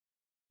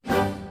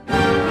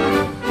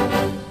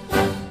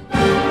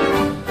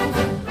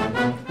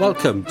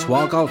Welcome to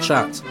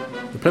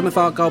ArgyleChat, the Plymouth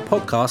Argyle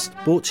podcast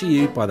brought to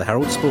you by the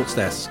Herald Sports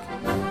Desk.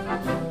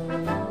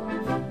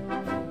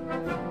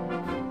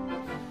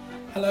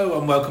 Hello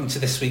and welcome to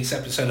this week's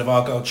episode of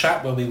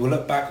ArgyleChat, where we will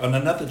look back on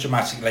another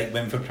dramatic late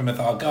win for Plymouth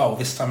Argyle,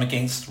 this time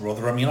against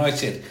Rotherham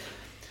United.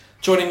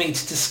 Joining me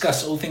to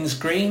discuss all things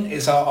green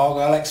is our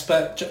Argyle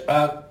expert,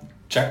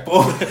 Jack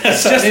Ball.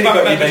 Just about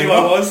remembered who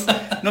I was.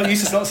 Not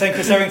used to not saying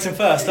Chris Errington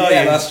first, are you?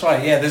 Yeah, that's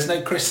right. Yeah, there's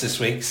no Chris this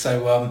week,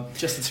 so...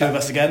 just the two of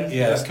us again?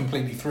 Yeah, that's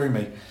completely threw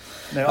me.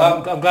 No,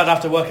 I'm glad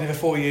after working here for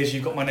 4 years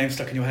you've got my name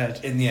stuck in your head.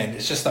 In the end,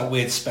 it's just that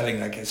weird spelling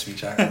that gets me,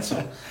 Jack, that's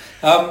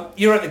all.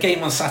 You were at the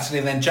game on Saturday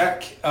then,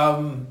 Jack.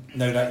 No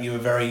doubt you were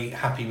very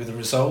happy with the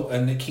result,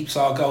 and it keeps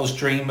Argyle's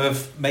dream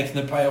of making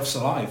the playoffs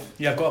alive.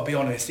 Yeah, I've got to be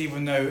honest,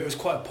 even though it was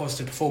quite a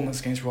positive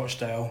performance against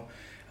Rochdale,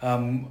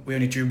 we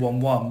only drew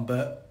 1-1,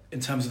 but in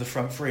terms of the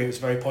front three, it was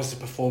a very positive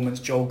performance.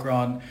 Joel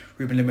Grant,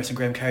 Ruben Limerick and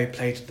Graham Carey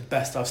played the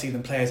best I've seen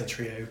them play as a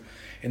trio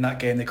in that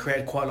game. They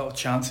created quite a lot of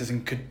chances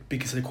and could be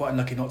considered quite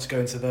unlucky not to go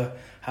into the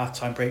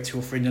half-time break 2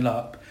 or 3-0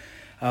 up.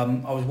 I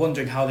was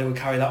wondering how they would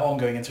carry that on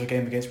going into a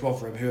game against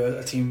Rotherham, who are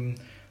a team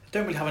that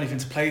don't really have anything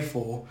to play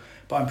for,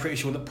 but I'm pretty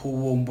sure that Paul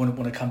Warne wouldn't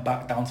want to come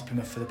back down to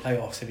Plymouth for the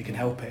playoffs if he can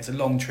help it. It's a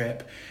long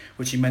trip,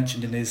 which he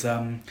mentioned in his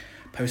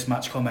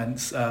post-match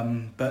comments,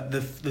 but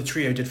the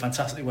trio did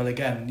fantastically well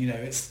again. You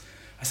know,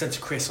 I said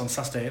to Chris on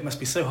Saturday, it must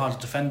be so hard to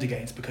defend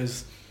against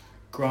because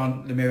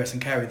Grant, Lemiris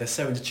and Carey, they're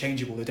so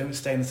interchangeable. They don't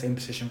stay in the same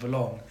position for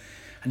long.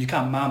 And you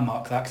can't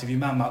man-mark that, because if you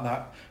man-mark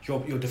that,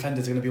 your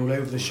defenders are going to be all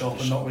over the shop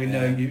and not really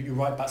knowing your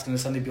right back's going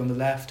to suddenly be on the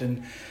left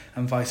and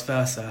vice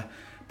versa.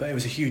 But it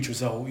was a huge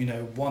result, you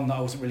know, one that I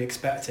wasn't really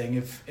expecting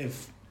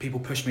if people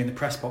pushed me in the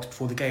press box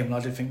before the game, and I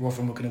didn't think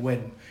Rotherham were going to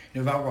win.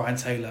 You know, without Ryan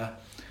Taylor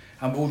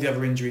and all the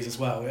other injuries as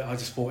well, I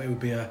just thought it would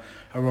be a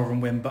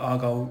Rotherham win, but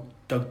Argyle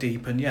dug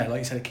deep, and yeah, like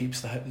you said, it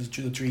keeps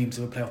the dreams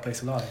of a playoff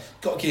place alive.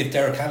 Got to give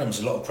Derek Adams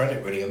a lot of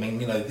credit, really. I mean,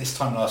 you know, this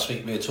time last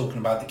week we were talking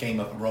about the game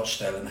up at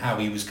Rochdale and how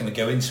he was going to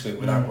go into it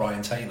without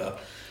Ryan Taylor.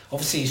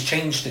 Obviously, he's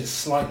changed it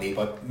slightly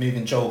by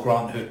moving Joel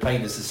Grant, who had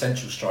played as the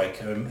central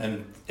striker,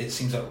 and it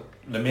seems like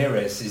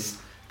Lemiris is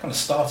kind of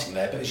starting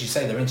there. But as you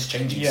say, they're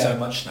interchanging so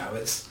much now;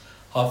 it's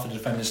hard for the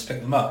defenders to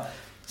pick them up.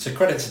 So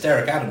credit to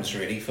Derek Adams,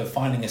 really, for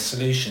finding a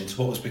solution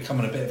to what was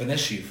becoming a bit of an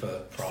issue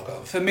for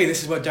Argyle. For me,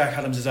 this is where Derek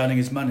Adams is earning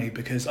his money,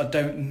 because I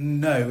don't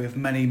know if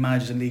many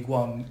managers in League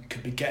One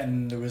could be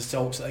getting the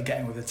results that they're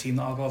getting with the team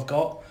that Argyle have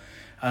got.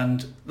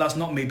 And that's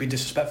not me being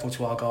disrespectful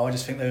to Argyle. I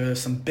just think there are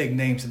some big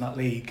names in that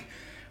league.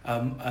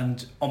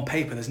 And on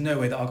paper, there's no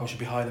way that Argyle should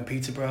be higher than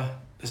Peterborough.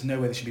 There's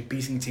no way they should be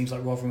beating teams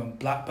like Rotherham and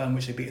Blackburn,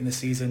 which they've beaten this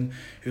season,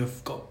 who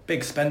have got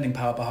big spending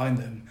power behind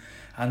them.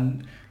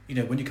 And you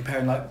know, when you're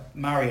comparing like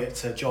Marriott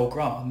to Joel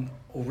Grant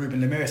or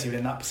Ruben Lemiris even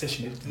in that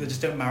position, they just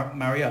don't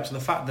marry up. So the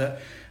fact that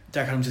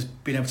Derek Adams has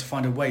been able to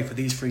find a way for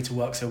these three to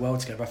work so well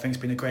together, I think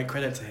it's been a great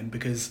credit to him,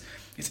 because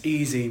it's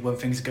easy when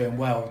things are going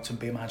well to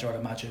be a manager, I'd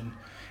imagine.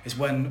 It's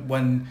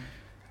when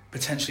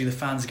potentially the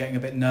fans are getting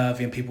a bit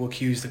nervy and people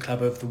accuse the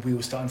club of the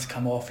wheels starting to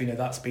come off. You know,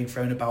 that's been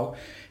thrown about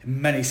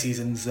in many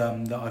seasons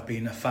that I've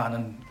been a fan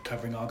and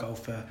covering Argyle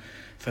for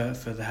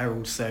the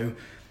Herald. So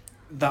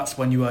that's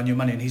when you earn your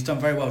money, and he's done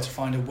very well to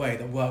find a way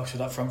that works with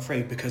that front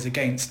three, because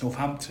against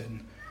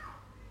Northampton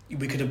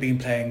we could have been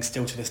playing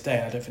still to this day,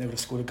 and I don't think they would have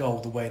scored a goal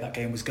the way that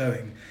game was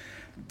going.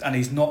 And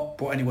he's not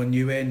brought anyone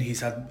new in.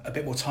 He's had a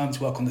bit more time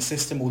to work on the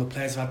system. All the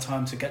players have had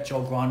time to get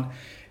Joel Grant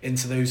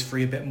into those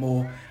three a bit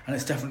more, and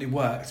it's definitely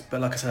worked.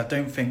 But like I said, I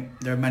don't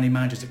think there are many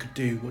managers that could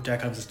do what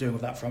Derek Adams is doing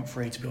with that front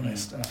three, to be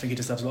honest. And I think he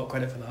deserves a lot of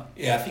credit for that.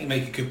 Yeah, I think you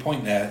make a good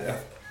point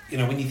there. You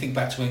know, when you think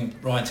back to when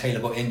Ryan Taylor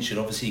got injured,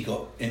 obviously he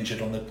got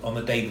injured on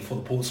the day before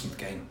the Portsmouth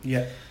game.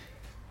 Yeah.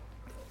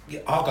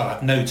 Argyle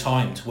had no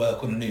time to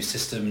work on a new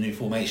system, a new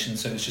formation,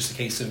 so it's just a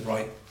case of,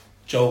 right,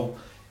 Joel,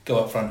 go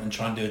up front and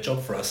try and do a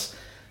job for us.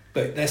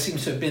 But there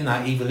seems to have been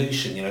that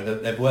evolution. You know,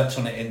 they've worked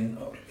on it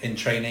in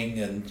training,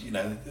 and you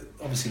know,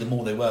 obviously the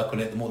more they work on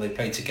it, the more they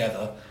play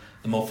together,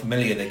 the more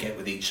familiar they get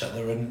with each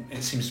other, and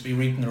it seems to be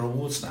reaping the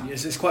rewards now.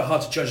 Yes, it's quite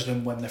hard to judge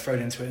them when they're thrown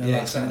into it in the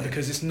last minute,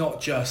 because it's not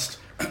just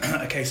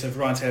a case of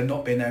Ryan Taylor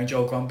not being there and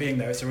Joel Grant being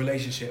there. It's a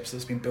relationship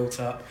that's been built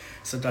up.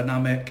 It's a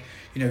dynamic.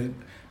 You know,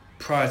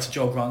 prior to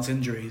Joel Grant's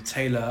injury,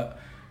 Taylor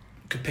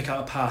could pick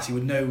out a pass. He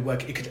would know where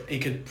he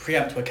could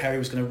preempt where Carey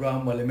was going to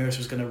run, where Lemiris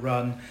was going to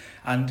run,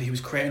 and he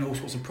was creating all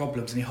sorts of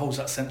problems. And he holds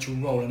that central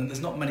role. And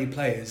there's not many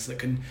players that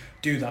can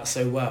do that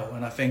so well.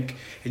 And I think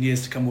in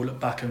years to come we'll look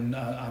back and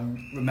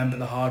remember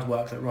the hard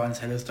work that Ryan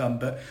Taylor's done.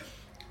 But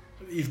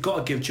you've got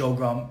to give Joel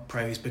Grant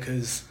praise,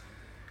 because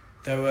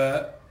there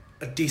were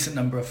a decent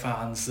number of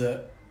fans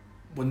that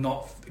were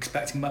not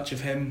expecting much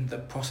of him,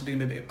 that possibly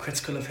maybe a bit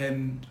critical of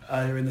him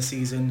earlier in the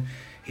season.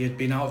 He had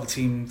been out of the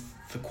team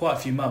for quite a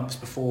few months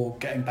before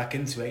getting back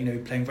into it, you know,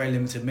 playing very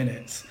limited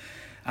minutes.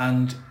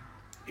 And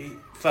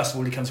first of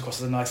all, he comes across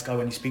as a nice guy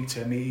when you speak to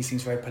him. He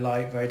seems very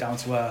polite, very down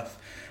to earth.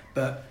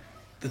 But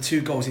the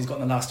 2 goals he's got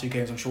in the last 2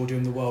 games, I'm sure,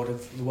 doing the world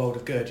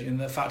of good. And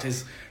the fact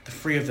is, the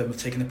 3 of them have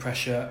taken the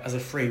pressure as a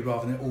free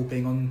rather than it all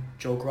being on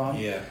Joel Grant.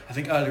 Yeah. I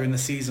think earlier in the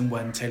season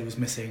when Taylor was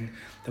missing,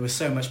 there was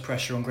so much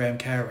pressure on Graham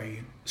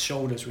Carey's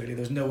shoulders, really.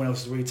 There was no one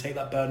else to really take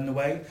that burden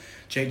away.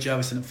 Jake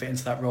Jervis didn't fit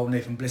into that role.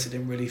 Nathan Blissett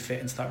didn't really fit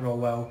into that role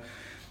well.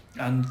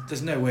 And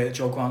there's no way that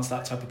Joel Grant's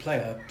that type of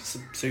player.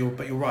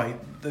 But you're right,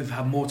 they've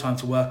had more time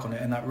to work on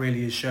it, and that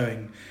really is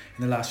showing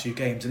in the last few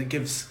games. And it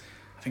gives,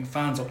 I think,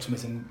 fans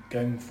optimism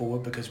going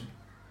forward, because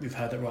we've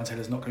heard that Ryan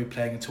Taylor's not going to be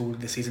playing at all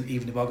this season,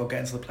 even if Argyle get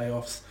into the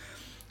playoffs.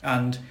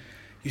 And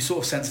you sort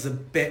of sense there's a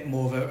bit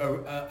more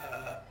of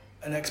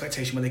an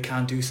expectation where they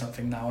can do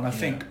something now. And I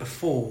think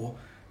before,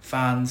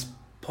 fans,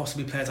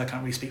 possibly players, I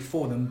can't really speak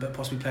for them, but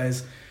possibly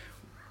players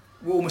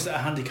were almost at a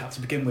handicap to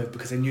begin with,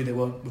 because they knew they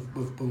were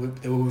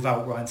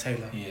without Ryan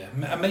Taylor. Yeah,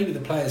 and maybe the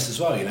players as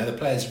well. The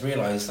players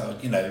realised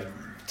that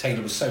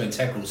Taylor was so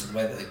integral to the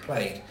way that they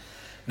played.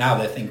 Now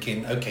they're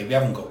thinking, okay, we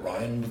haven't got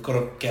Ryan, we've got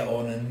to get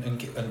on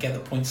and get the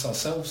points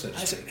ourselves.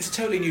 It's a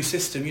totally new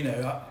system.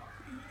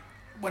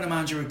 When a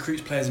manager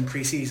recruits players in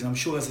pre-season, I'm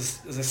sure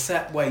there's a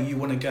set way you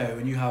want to go,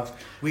 and you have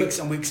weeks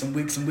and weeks and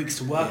weeks and weeks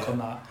to work on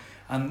that.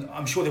 And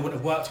I'm sure they wouldn't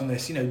have worked on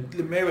this.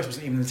 Ramirez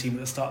wasn't even in the team at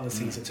the start of the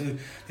season. So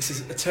this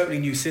is a totally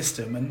new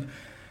system, and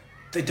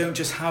they don't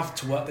just have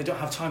to work. They don't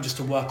have time just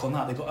to work on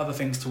that. They've got other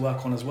things to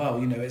work on as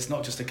well. It's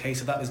not just a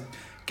case of that. There's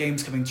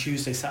games coming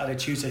Tuesday,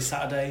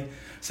 Saturday.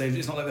 So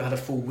it's not like they've had a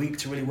full week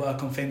to really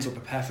work on things or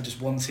prepare for just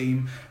one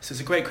team. So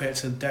it's a great credit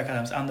to Derek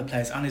Adams and the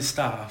players and his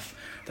staff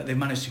that they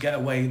managed to get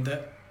away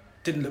that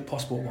didn't look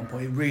possible at one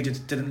point. It really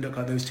didn't look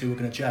like those two were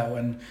going to gel,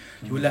 and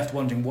you were left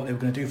wondering what they were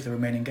going to do for the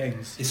remaining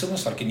games. It's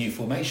almost like a new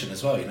formation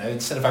as well.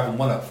 Instead of having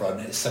 1 up front,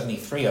 it's suddenly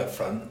 3 up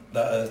front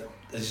that are,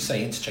 as you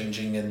say,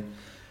 interchanging and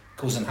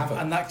causing havoc.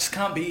 And that just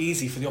can't be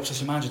easy for the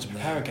opposition manager to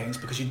prepare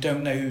against, because you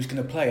don't know who's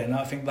going to play. And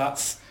I think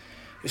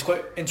it's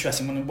quite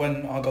interesting.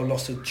 When Argyle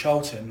lost to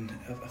Charlton,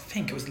 I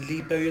think it was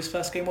Lee Bowyer's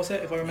first game, was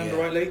it, if I remember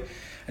rightly?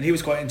 And he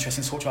was quite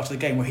interesting to talk to after the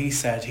game, where he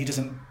said he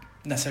doesn't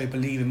necessarily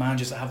believe in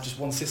managers that have just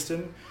one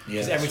system,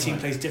 because every team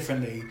plays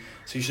differently,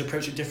 so you should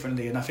approach it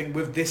differently. And I think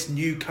with this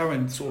new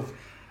current sort of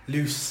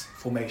loose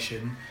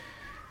formation,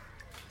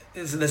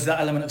 there's that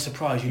element of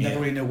surprise. You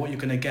never really know what you're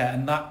going to get,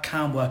 and that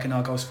can work in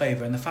Argyle's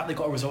favour. And the fact they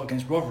got a result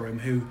against Rotherham,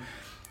 who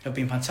have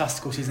been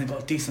fantastic all season, they've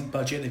got a decent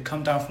budget, they've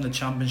come down from the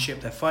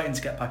Championship, they're fighting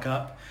to get back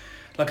up.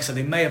 Like I said,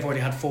 they may have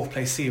already had 4th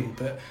place sealed,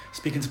 but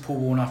speaking to Paul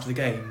Warne after the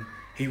game,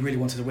 he really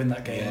wanted to win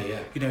that game.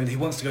 He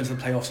wants to go into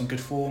the playoffs in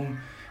good form.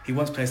 He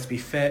wants players to be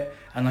fit,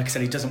 and like I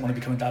said, he doesn't want to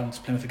be coming down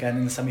to Plymouth again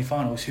in the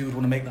semi-finals. Who would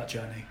want to make that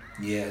journey?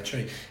 Yeah,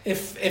 true.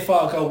 If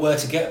Argyle were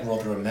to get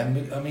Rotherham,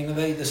 then are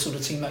they the sort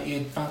of team that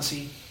you'd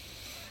fancy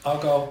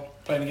Argyle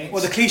playing against?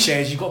 Well, the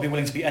cliche is you've got to be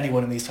willing to beat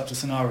anyone in these types of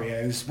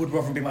scenarios. Would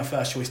Rotherham be my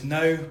first choice?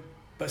 No,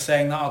 but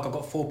saying that, Argyle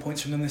got 4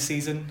 points from them this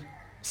season,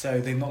 so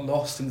they've not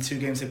lost in the 2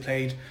 games they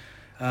played.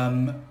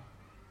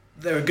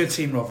 They're a good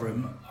team,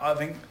 Rotherham. I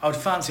think I would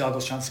fancy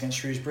Argyle's chance against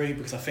Shrewsbury,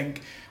 because I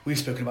think we've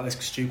spoken about this,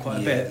 Stu,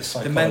 quite a bit.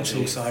 The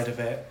mental side of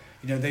it.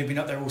 They've been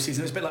up there all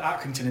season. It's a bit like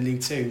Accrington in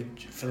League Two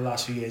for the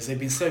last few years. They've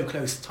been so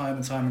close time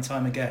and time and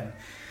time again.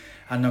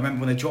 And I remember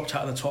when they dropped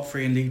out of the top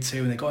 3 in League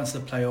Two and they got into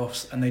the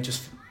playoffs and they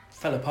just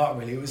fell apart.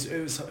 Really,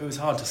 it was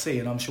hard to see,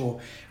 and I'm sure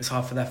it was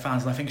hard for their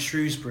fans. And I think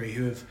Shrewsbury,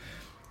 who have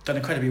done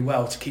incredibly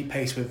well to keep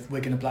pace with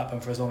Wigan and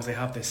Blackburn for as long as they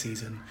have this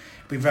season,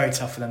 it'll be very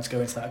tough for them to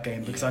go into that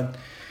game, because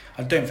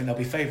I don't think they'll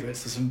be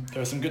favourites.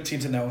 There are some good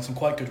teams in there and some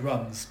quite good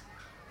runs.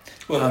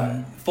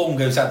 Well, form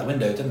goes out the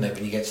window, doesn't it,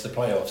 when you get to the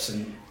playoffs,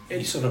 and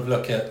you sort of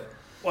look at...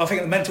 Well, I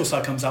think the mental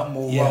side comes out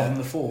more rather than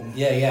the form.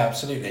 Yeah,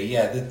 absolutely.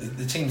 Yeah,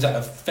 the teams that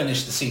have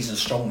finished the season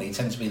strongly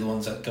tend to be the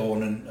ones that go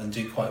on and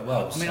do quite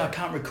well. I mean, I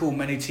can't recall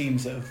many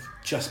teams that have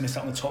just missed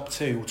out on the top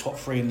 2 or top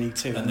 3 in League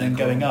Two and then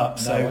going up.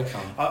 No, so I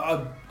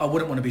can't. I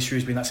wouldn't want to be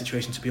Shrewsbury in that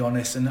situation, to be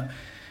honest. And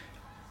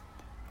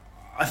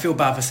I feel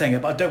bad for saying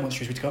it, but I don't want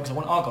Shrewsbury to go up, because I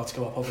want Argyle to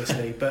go up,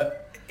 obviously. But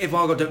if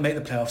Argyle don't make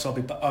the playoffs,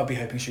 I'll be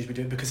hoping Shrewsbury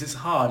do it, because it's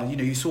hard. And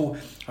you saw,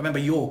 I remember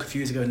York a few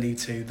years ago in League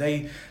Two.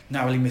 They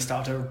narrowly missed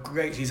out after a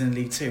great season in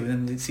League Two, and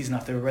then the season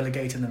after they were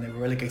relegated, and then they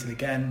were relegated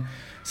again.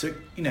 So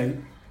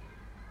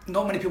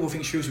not many people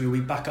think Shrewsbury will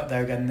be back up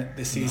there again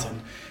this season.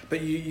 No.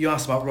 But you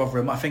asked about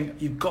Rotherham. I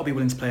think you've got to be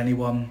willing to play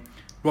anyone.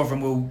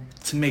 Rotherham will,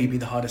 to me, be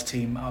the hardest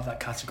team out of that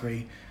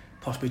category.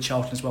 Possibly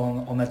Charlton as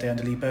well on their day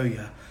under Lee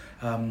Bowyer.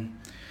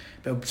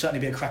 But it'll certainly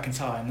be a cracking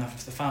time. The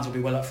fans will be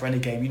well up for any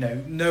game.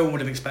 No one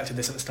would have expected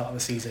this at the start of the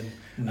season,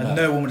 and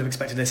no one would have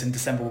expected this in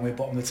December when we're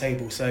bottom of the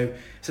table. So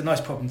it's a nice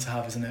problem to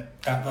have, isn't it?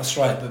 That's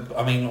right. But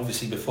I mean,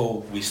 obviously,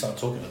 before we start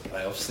talking about the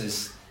playoffs,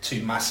 there's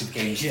 2 massive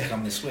games to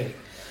come this week.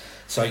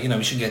 So we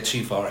shouldn't get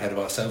too far ahead of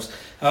ourselves.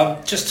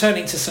 Just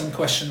turning to some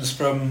questions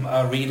from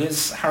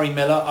readers. Harry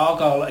Miller: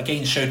 Argyle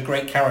again showed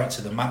great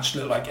character. The match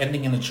looked like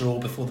ending in a draw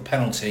before the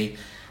penalty.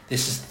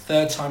 This is the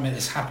 3rd time it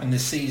has happened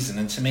this season,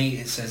 and to me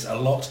it says a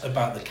lot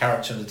about the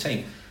character of the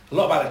team. A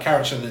lot about the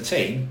character of the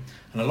team,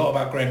 and a lot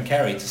about Graham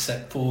Carey to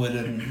step forward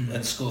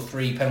and score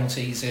 3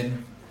 penalties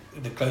in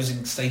the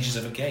closing stages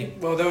of a game.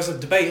 Well, there was a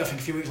debate, I think,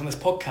 a few weeks on this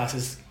podcast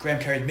as Graham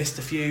Carey had missed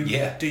a few.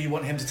 Yeah. Do you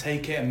want him to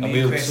take it? And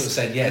we all sort of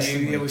said yes.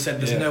 We said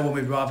there's no one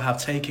we'd rather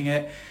have taking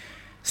it.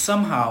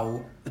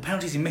 Somehow, the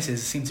penalties he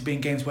misses seem to be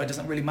in games where it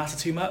doesn't really matter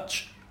too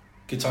much.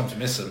 Good time to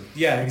miss them.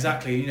 Yeah,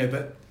 exactly.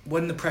 But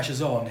when the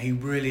pressure's on,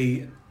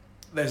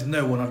 there's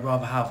no one I'd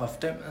rather have. I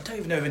don't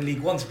even know in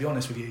League One, to be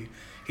honest with you.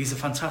 He's a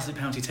fantastic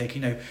penalty taker.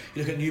 You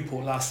look at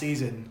Newport last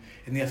season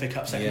in the FA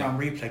Cup second round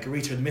replay.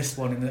 Garita had missed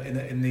one in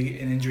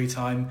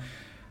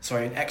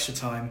extra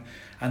time,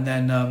 and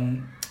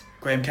then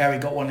Graham Carey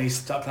got one. He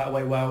stuck that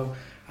away well.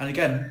 And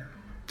again,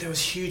 there was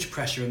huge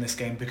pressure in this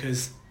game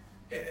because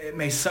it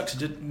made such a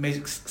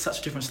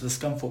difference to the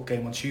Scunthorpe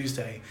game on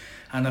Tuesday.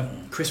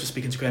 And Chris was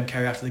speaking to Graham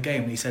Carey after the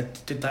game, and he said,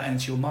 "Did that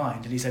enter your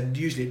mind?" And he said,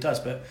 "Usually it does,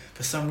 but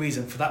for some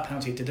reason, for that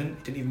penalty, it didn't.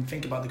 He didn't even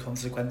think about the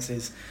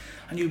consequences."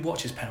 And you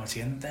watch his penalty,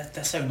 and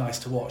they're so nice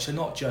to watch. They're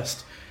not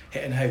just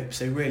hit and hopes.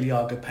 They really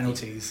are good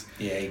penalties.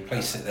 Yeah, he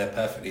placed it there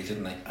perfectly,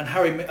 didn't he? And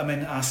Harry,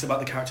 asked about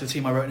the character of the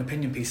team. I wrote an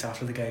opinion piece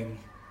after the game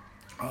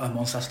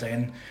on Saturday,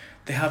 and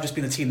they have just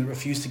been a team that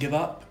refused to give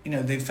up.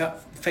 They've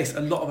faced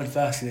a lot of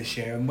adversity this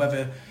year, and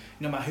whether,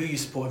 no matter who you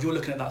support, if you're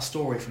looking at that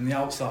story from the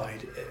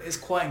outside, it's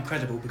quite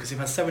incredible because they've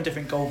had 7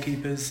 different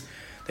goalkeepers,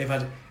 they've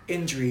had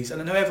injuries,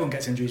 and I know everyone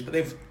gets injuries, but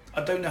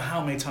I don't know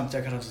how many times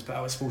Derek Adams has put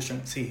out his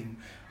full-strength team.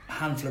 A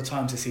handful of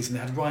times this season.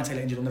 They had Ryan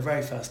Taylor injured on the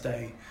very first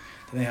day,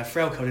 then they had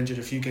Frelko injured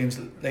a few games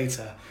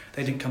later.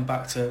 They didn't come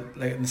back to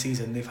late in the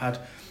season. They've had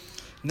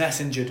Ness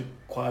injured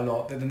quite a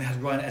lot, then they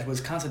had Ryan Edwards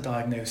cancer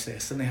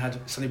diagnosis, then they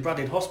had Sonny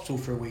Bradley in hospital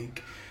for a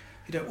week.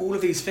 All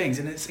of these things,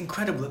 and it's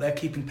incredible that they're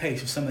keeping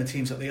pace with some of the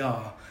teams that they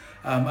are.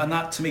 And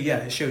that, to me,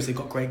 it shows they've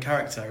got great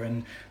character,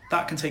 and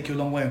that can take you a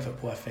long way in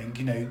football, I think.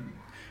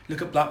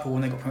 Look at Blackpool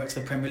when they got promoted to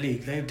the Premier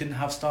League. They didn't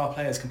have star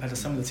players compared to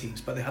some of the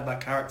teams, but they had that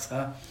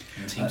character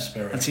and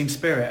team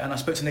spirit. And I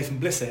spoke to Nathan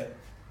Blissett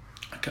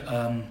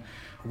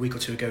a week or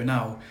two ago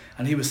now,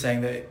 and he was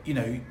saying that you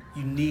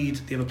need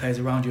the other players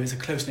around you. It's a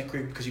close-knit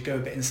group because you go a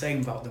bit insane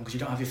without them because you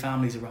don't have your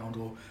families around,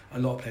 or a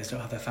lot of players don't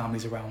have their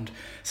families around.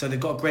 So they've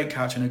got a great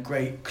character and a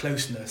great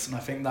closeness, and I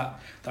think that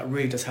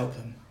really does help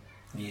them.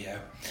 Yeah.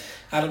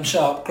 Adam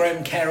Sharp,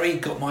 Graham Carey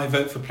got my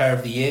vote for Player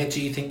of the Year.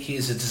 Do you think he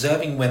is a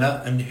deserving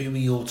winner, and who are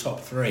your top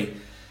 3?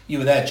 You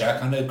were there,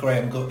 Jack. I know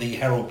Graham got the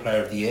Herald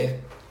Player of the Year.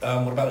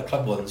 What about the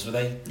club ones? Were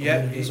they?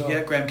 Yeah,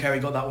 Graham Carey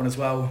got that one as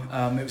well.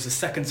 It was the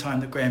second time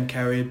that Graham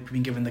Carey had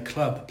been given the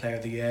club Player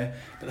of the Year,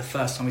 but the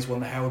first time he's won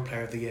the Herald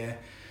Player of the Year.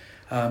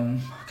 I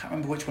can't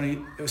remember which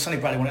one. It was Sonny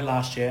Bradley won it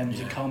last year,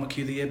 and Carl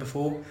McHugh the year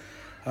before.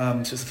 So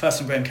it's the first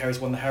time Graham Carey's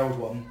won the Herald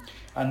one,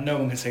 and no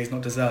one can say he's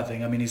not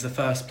deserving. He's the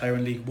first player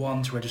in League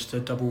One to register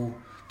double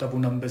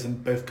numbers in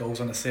both goals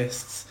and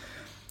assists.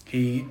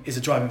 He is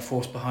a driving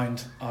force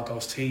behind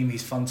Argyle's team.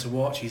 He's fun to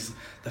watch. He's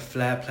the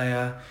flair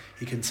player.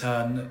 He can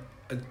turn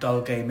a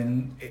dull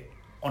game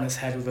on its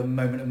head with a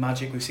moment of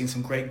magic. We've seen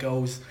some great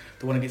goals.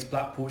 The one against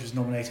Blackpool, which was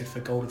nominated for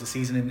goal of the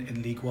season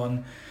in League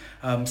One.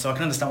 So I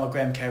can understand why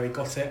Graham Carey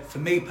got it. For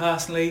me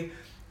personally,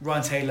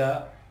 Ryan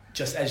Taylor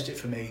just edged it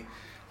for me.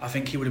 I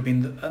think he would have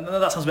been, and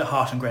that sounds a bit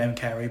harsh on Graham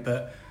Carey,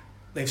 but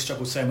they've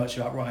struggled so much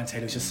about Ryan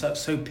Taylor. He's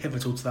just so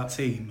pivotal to that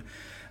team.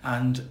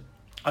 And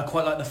I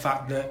quite like the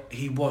fact that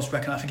he was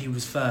reckoned, I think he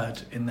was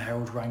 3rd in the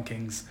Herald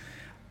rankings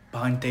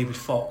behind David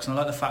Fox. And I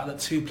like the fact that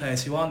 2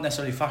 players who aren't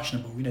necessarily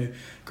fashionable,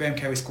 Graham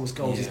Carey scores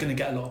goals, he's going to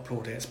get a lot of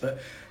plaudits,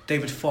 but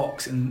David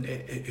Fox,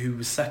 who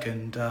was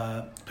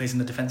 2nd, plays in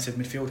the defensive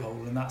midfield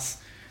hole, and that's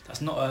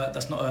not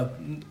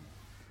a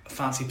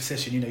fancy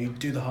position. You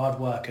do the hard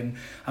work, and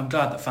I'm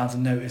glad that fans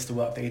have noticed the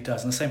work that he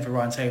does. And the same for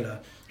Ryan Taylor.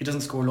 He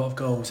doesn't score a lot of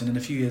goals, and in a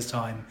few years'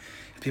 time,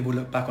 if people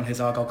look back on his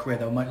Argyle career,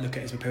 they might look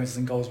at his appearances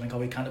and goals and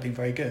think, he can't have been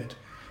very good.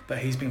 But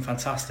he's been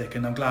fantastic,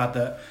 and I'm glad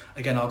that,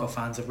 again, Argyle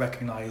fans have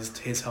recognised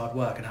his hard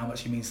work and how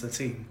much he means to the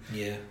team.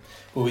 Yeah.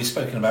 Well, we've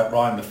spoken about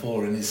Ryan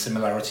before and his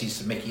similarities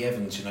to Mickey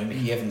Evans.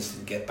 Mickey Evans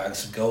didn't get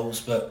bags of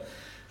goals, but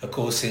of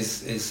course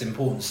his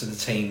importance to the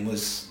team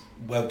was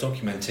well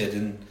documented,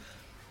 and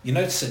you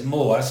notice it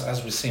more,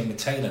 as we're seeing with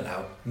Taylor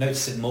now,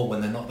 notice it more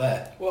when they're not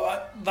there.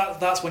 Well,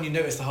 that's when you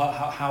notice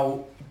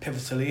how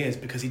pivotal he is,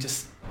 because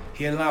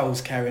he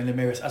allows Carey and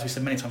Lemiris, as we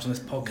said many times on this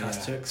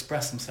podcast, to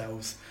express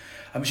themselves.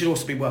 It should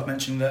also be worth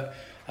mentioning that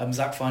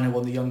Zach Finer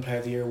won the Young Player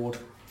of the Year award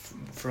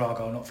for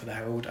Argyle, not for the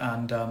Herald,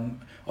 and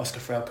Oscar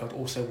Frelko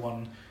also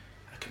won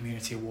a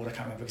community award. I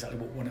can't remember exactly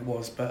what one it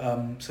was, but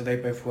so they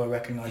both were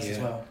recognised as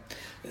well.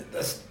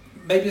 That's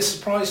maybe a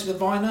surprise with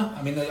Viner.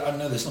 I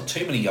know there's not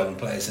too many young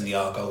players in the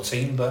Argyle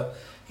team, but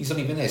he's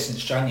only been there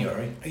since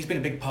January. He's been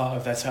a big part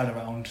of their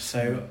turnaround,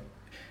 so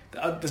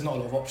there's not a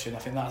lot of option. I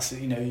think that's,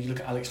 you look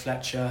at Alex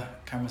Fletcher,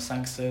 Cameron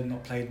Sangster,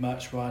 not played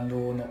much, Ryan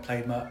Law, not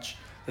played much.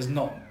 There's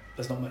not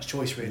much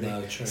choice really.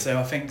 No, true. So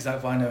I think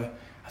Zach Viner,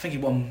 I think he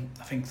won,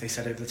 I think they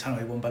said over the tunnel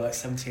he won by like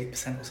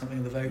 78% or something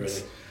of the votes.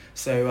 Really?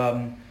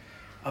 So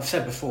I've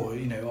said before,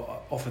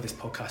 off of this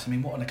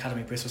podcast, what an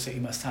academy Bristol City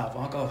must have.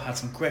 Argyle have had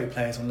some great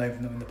players on loan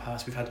from them in the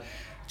past. We've had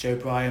Joe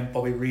Bryan,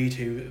 Bobby Reid,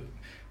 who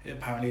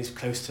apparently is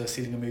close to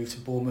sealing a move to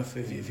Bournemouth,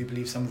 if you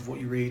believe some of what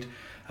you read.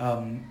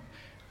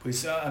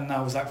 And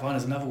now Zach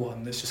Viner's another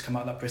one that's just come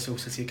out of that Bristol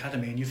City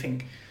Academy, and you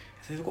think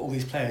if they've got all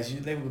these players,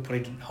 they would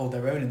probably hold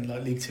their own in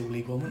like League 2 or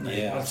League 1, wouldn't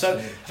they? Yeah, so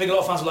absolutely. I think a lot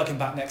of fans would like him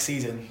back next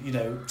season,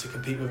 to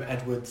compete with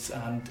Edwards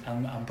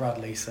and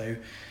Bradley. So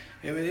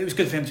it was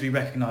good for him to be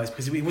recognised,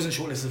 because he wasn't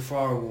shortlisted for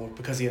our award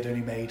because he had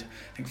only made,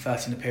 I think,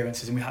 13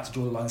 appearances, and we had to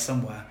draw the line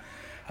somewhere.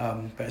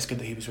 But it's good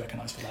that he was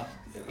recognised for that.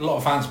 A lot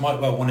of fans might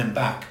well want him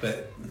back,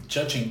 but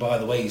judging by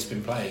the way he's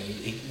been playing,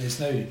 there's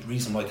no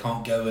reason why he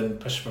can't go and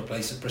push for a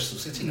place at Bristol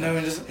City. No,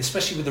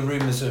 especially with the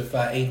rumours of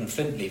Aidan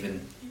Flint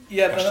leaving.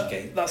 Yeah,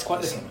 that's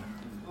quite.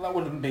 That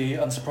wouldn't be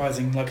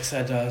unsurprising. Like I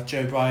said,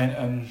 Joe Bryant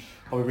and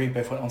Bobby Reid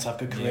both went on to have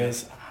good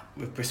careers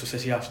with Bristol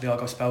City after the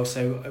Argyle spell,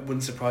 so it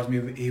wouldn't surprise me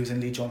if he was in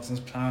Lee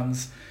Johnson's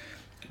plans.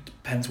 It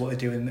depends what they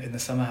do in the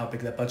summer, how big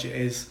their budget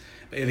is.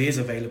 But if he is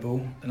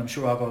available, then I'm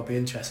sure Argyle will be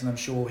interested, and I'm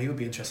sure he would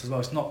be interested as well.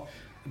 It's not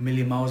a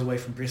million miles away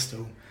from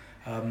Bristol,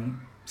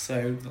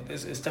 so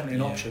it's definitely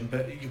an option.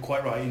 But you're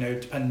quite right.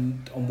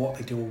 Depending on what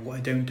they do or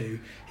what they don't do,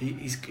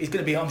 he's going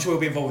to be. I'm sure he'll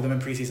be involved with them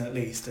in pre-season at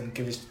least, and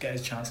get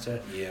his chance to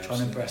try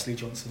and impress Lee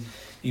Johnson.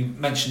 You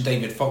mentioned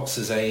David Fox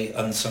as a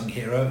unsung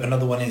hero.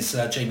 Another one is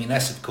Jamie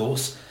Ness, of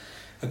course.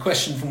 A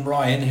question from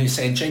Ryan, who's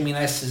saying Jamie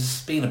Ness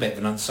has been a bit of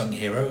an unsung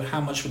hero. How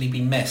much will he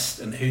be missed,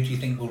 and who do you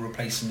think will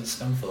replace him at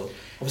Scunthorpe?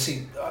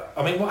 Obviously,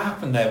 what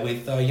happened there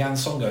with Jan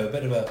Songo? A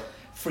bit of a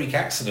freak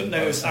accident.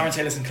 No, it was Aaron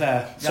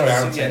Taylor-Sinclair.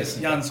 Aaron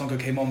Taylor-Sinclair. Jan Songo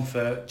came on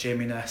for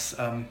Jamie Ness.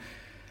 I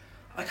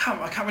can't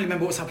really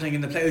remember what was happening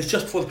in the play. It was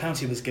just before the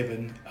penalty was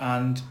given,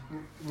 and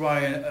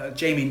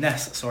Jamie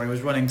Ness,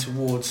 was running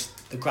towards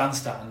the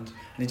grandstand,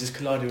 and he just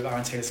collided with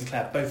Aaron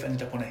Taylor-Sinclair. Both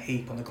ended up on a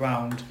heap on the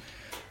ground.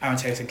 Aaron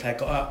Taylor-Sinclair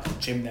got up,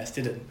 Jamie Ness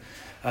didn't.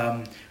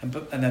 And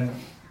then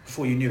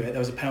before you knew it, there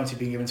was a penalty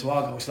being given to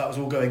Argyle, so that was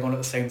all going on at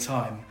the same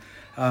time.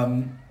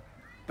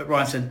 But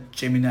Ryan said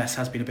Jamie Ness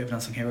has been a bit of an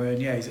unsung hero,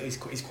 and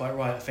he's quite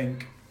right. I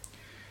think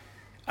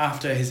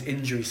after his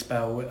injury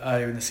spell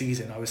earlier in the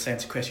season, I was saying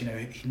to Chris,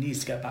 he needs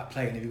to get back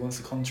playing if he wants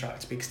the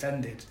contract to be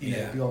extended,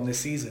 beyond this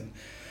season.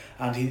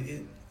 And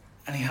he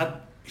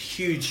had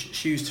huge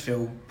shoes to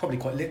fill, probably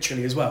quite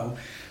literally as well,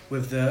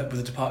 with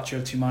the departure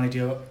of Tumani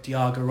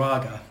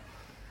Diagaraga,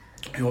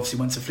 who obviously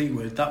went to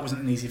Fleetwood. That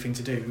wasn't an easy thing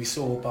to do. We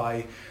saw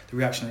by the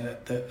reaction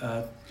that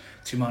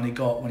Tumani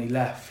got when he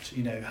left,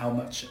 how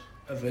much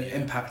of an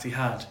impact he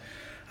had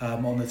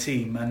on the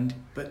team.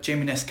 But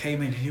Jamie Ness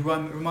came in. He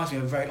reminds me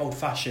of a very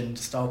old-fashioned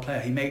style player.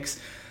 He makes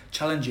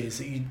challenges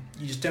that you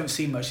just don't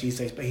see much these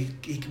days, but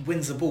he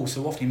wins the ball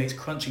so often. He makes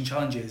crunching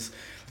challenges,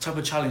 the type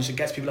of challenge that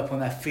gets people up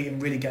on their feet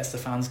and really gets the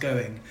fans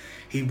going.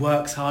 He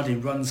works hard, he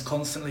runs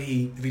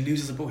constantly. If he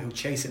loses the ball, he'll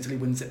chase it until he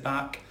wins it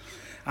back.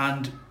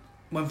 And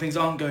when things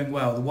aren't going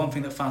well, the one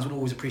thing that fans would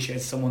always appreciate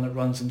is someone that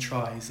runs and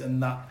tries, I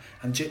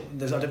don't think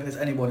there's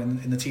anyone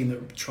in the team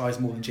that tries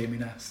more than Jamie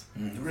Ness.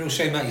 Real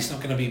shame that he's not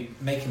going to be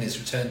making his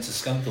return to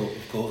Scunthorpe,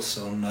 of course,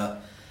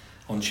 on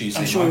Tuesday.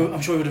 I'm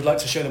sure he would have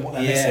liked to show them what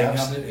they're missing.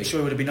 Absolutely. I'm sure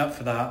he would have been up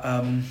for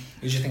that.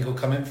 Who do you think will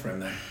come in for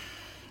him then?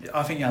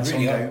 I think Jan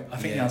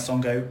Songo. Jan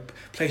Songo.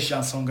 Place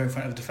Jan Songo in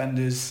front of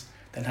defenders,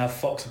 then have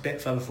Fox a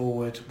bit further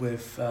forward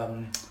with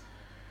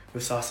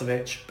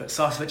Sarcevic. But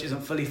Sarcevic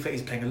isn't fully fit.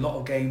 He's playing a lot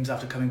of games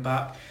after coming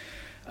back,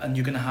 and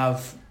you're going to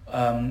have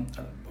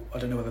I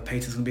don't know whether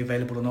Payton's going to be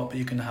available or not, but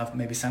you're going to have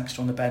maybe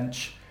Sangster on the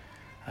bench,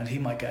 and he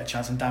might get a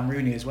chance, and Dan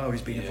Rooney as well,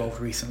 who's been involved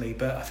recently.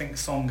 But I think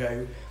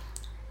Songo,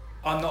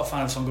 I'm not a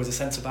fan of Songo as a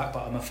centre back,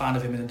 but I'm a fan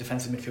of him in a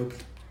defensive midfield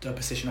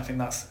position. I think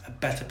that's a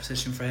better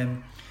position for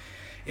him.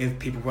 If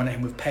people run at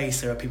him with pace,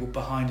 there are people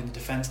behind in the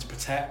defence to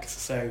protect,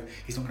 so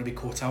he's not going to be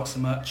caught out so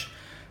much.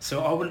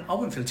 So I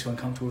wouldn't feel too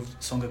uncomfortable with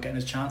Songo getting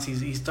his chance.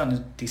 He's done a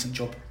decent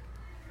job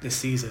this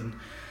season,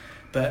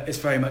 but it's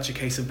very much a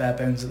case of bare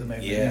bones at the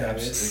moment.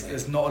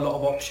 There's not a lot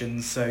of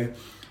options, so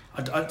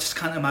I just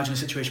can't imagine a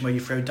situation where you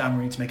throw Dan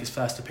Rooney to make his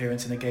first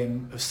appearance in a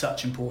game of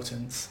such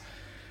importance,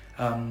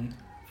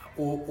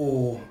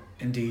 or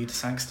indeed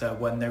Sangster,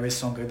 when there is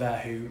Songo there,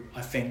 who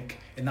I think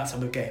in that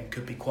type of game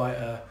could be quite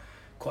a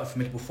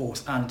formidable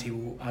force, and he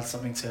will add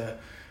something to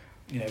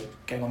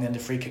getting on the end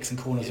of free kicks and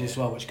corners as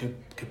well, which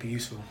could be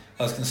useful.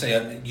 I was going to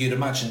say, you'd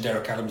imagine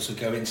Derek Adams would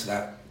go into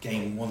that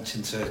game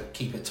wanting to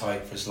keep it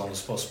tight for as long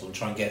as possible and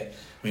try and get.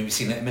 We've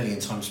seen it a million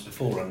times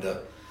before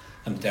under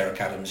Derek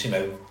Adams.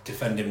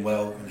 Defending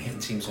well and hitting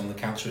teams on the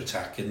counter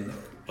attack. And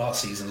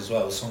last season as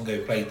well,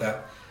 Songo played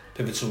that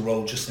pivotal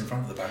role just in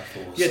front of the back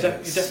four. Yeah,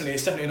 it's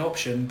definitely an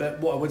option. But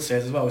what I would say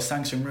is as well,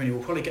 Sangster and Rooney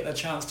will probably get their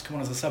chance to come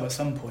on as a sub at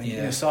some point.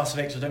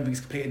 Sarcevic, I don't think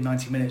he's completed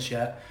 90 minutes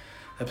yet.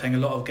 They're playing a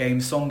lot of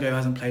games. Songo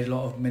hasn't played a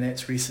lot of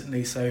minutes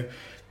recently, so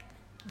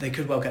they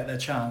could well get their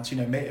chance.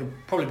 It'll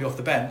probably be off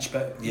the bench,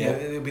 but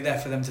it'll be there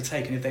for them to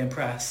take. And if they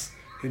impress,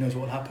 who knows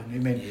what will happen?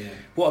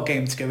 What a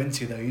game to go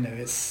into, though.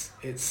 It's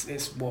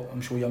what I'm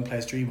sure young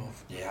players dream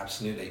of. Yeah,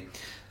 absolutely.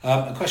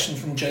 A question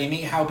from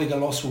Jamie: how big a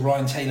loss will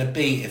Ryan Taylor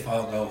be if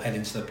Argyle head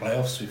into the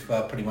playoffs? We've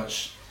pretty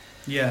much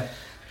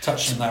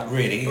touched on that,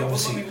 really. But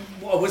obviously,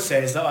 what I would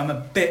say is that I'm a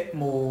bit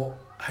more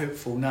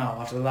hopeful now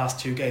after the last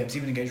two games,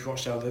 even against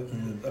Rochdale.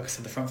 Like I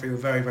said, the front three were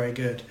very, very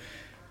good.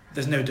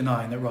 there's no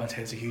denying that Ryan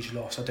Taylor's a huge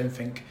loss. I don't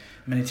think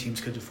many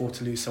teams could afford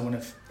to lose someone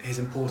of his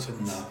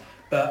importance. No.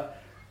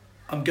 But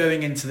I'm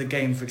going into the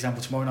game, for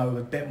example, tomorrow night with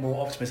a bit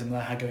more optimism than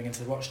I had going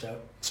into the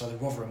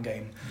Rotherham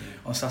game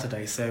on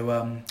Saturday.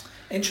 So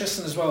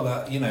interesting as well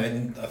that,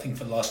 I think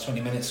for the last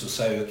 20 minutes or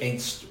so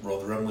against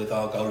Rotherham, with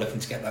Argyle looking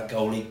to get that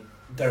goalie,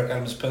 Derek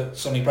Adams put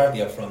Sonny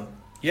Bradley up front.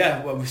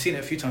 Yeah, well, we've seen it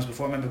a few times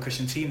before. I remember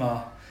Christian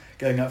Timar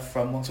going up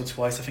front once or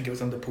twice. I think it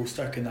was under Paul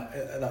Sturck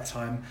at that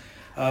time.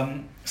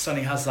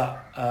 Sonny has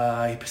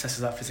that, he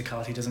possesses that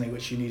physicality, doesn't he,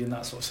 which you need in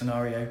that sort of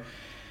scenario.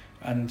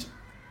 And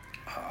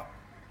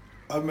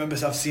I remember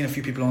I've seen a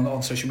few people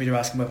on social media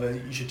asking whether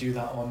you should do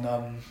that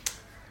on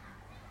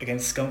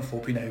against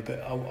Scunthorpe, but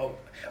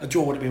a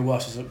draw wouldn't be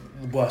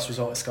the worst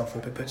result at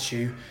Scunthorpe. It puts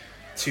you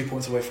 2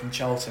 points away from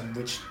Charlton,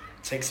 which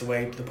takes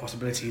away the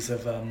possibilities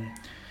of,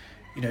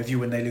 if you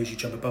win, they lose, you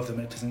jump above them,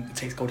 and it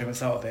takes goal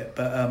difference out of it.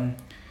 But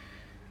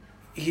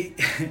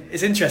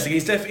it's interesting.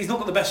 He's not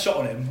got the best shot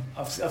on him.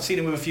 I've seen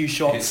him with a few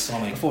shots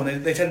before,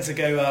 and they tend to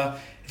go.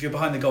 If you're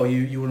behind the goal,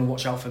 you want to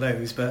watch out for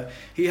those. But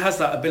he has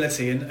that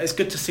ability, and it's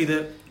good to see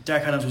that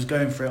Derek Adams was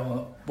going for it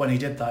when he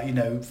did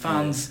that.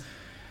 Fans,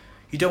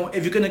 if you're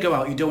going to go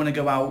out, you don't want to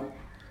go out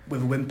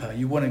with a whimper.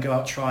 You want to go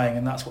out trying,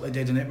 and that's what they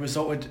did. And it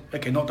resulted,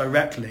 not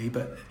directly,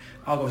 but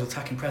Argyle's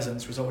attacking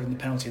presence resulted in the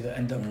penalty that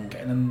ended up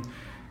getting them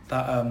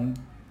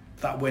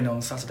that win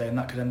on Saturday, and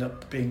that could end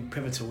up being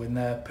pivotal in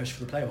their push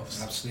for the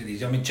playoffs.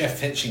 Absolutely. I mean,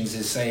 Jeff Hitchings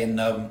is saying,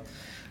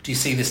 do you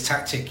see this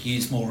tactic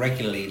used more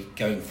regularly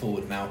going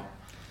forward now?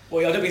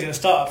 Well, I don't think he's going to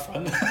start up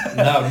front.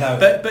 No.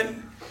 But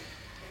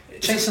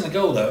chasing the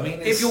goal, though, I mean...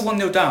 If you're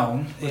 1-0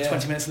 down with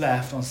 20 minutes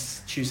left on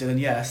Tuesday, then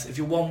yes. If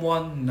you're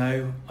 1-1,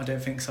 no, I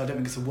don't think so. I don't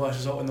think it's the worst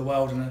result in the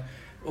world, and a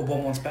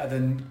 1-1's better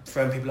than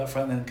throwing people up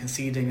front and then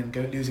conceding and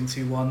losing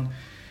 2-1.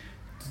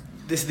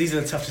 These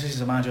are the tough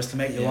decisions a manager has to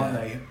make, though, aren't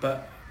they?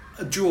 But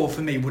a draw,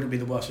 for me, wouldn't be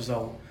the worst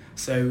result.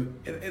 So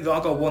if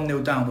I got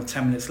 1-0 down with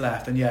 10 minutes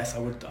left, then yes, I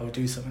would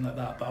do something like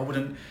that. But I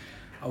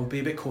would be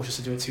a bit cautious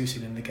to do it too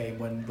soon in the game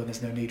when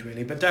there's no need,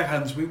 really. But Derek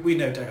Adams, we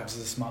know Derek Adams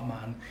is a smart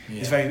man.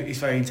 Yeah. He's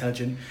very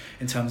intelligent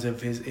in terms of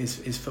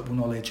his football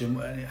knowledge,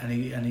 and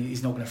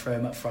he's not going to throw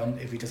him up front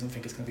if he doesn't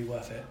think it's going to be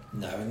worth it.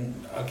 No, and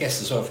I guess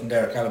as well from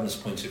Derek Adams'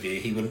 point of view,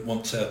 he wouldn't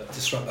want to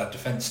disrupt that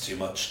defence too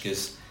much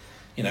because,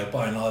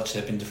 by and large,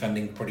 they've been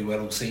defending pretty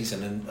well all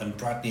season, and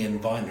Bradley and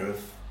Viner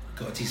have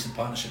got a decent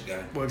partnership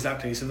going. Well,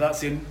 exactly. So that's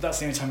the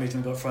only time he's going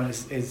to go up front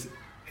is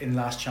in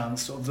last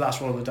chance, sort of the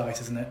last roll of the dice,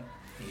 isn't it?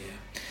 Yeah.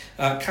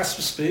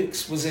 Casper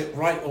Spooks, was it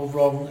right or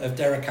wrong of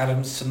Derek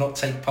Adams to not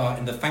take part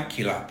in the thank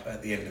you lap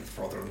at the end of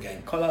the Rotherham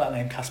game? Quite like that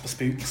name, Casper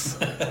Spooks.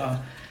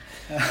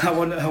 I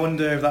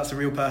wonder if that's a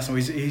real person or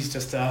he's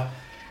just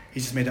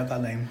made up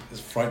that name. It's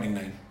a frightening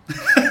name.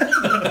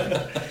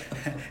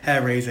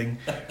 Hair raising.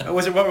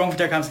 Was it right or wrong for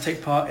Derek Adams to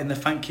take part in the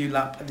thank you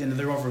lap at the end of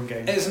the Rotherham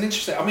game? It's an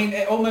interesting... I mean,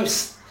 it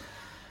almost...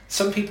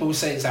 Some people will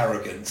say it's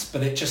arrogance,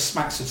 but it just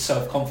smacks of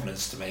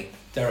self-confidence to me.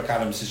 Derek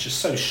Adams is just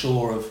so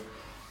sure of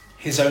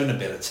his own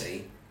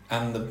ability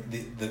and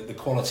the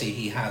quality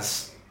he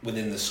has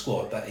within the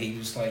squad that he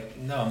was like,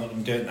 no, I'm not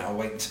going to do it now. I'll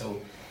wait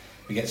until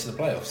we get to the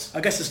playoffs.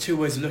 I guess there's two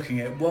ways of looking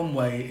at it. One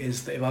way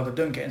is that if Argyle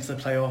don't get into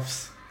the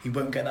playoffs, he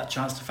won't get that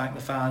chance to thank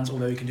the fans,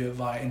 although he can do it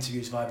via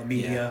interviews, via the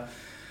media.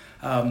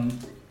 Yeah.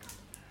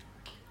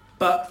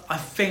 But I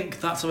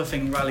think that sort of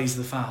thing rallies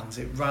the fans.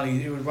 It would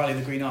rally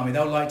the Green Army.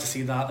 They'll like to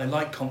see that. They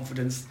like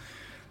confidence.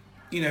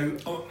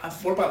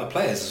 What about the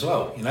players as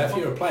well? If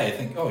you're a player, you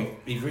think,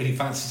 he really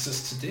fancies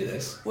us to do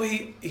this. Well,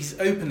 he's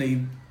how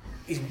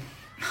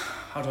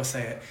do I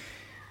say it?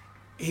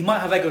 He might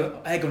have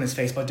egg on his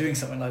face by doing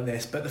something like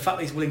this, but the fact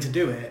that he's willing to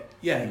do it,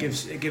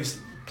 it gives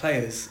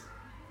players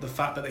the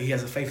fact that he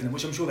has a faith in them,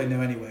 which I'm sure they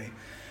know anyway.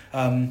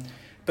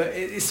 But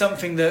it's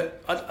something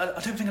that I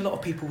don't think a lot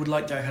of people would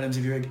like Derek Adams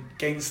if you're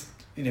against,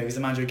 he's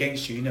the manager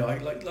against you.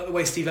 Like the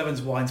way Steve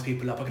Evans winds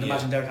people up. I can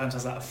imagine Derek Adams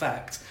has that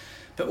effect.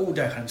 But all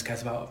Derek Adams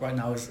cares about right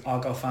now is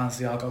Argyle fans,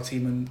 the Argyle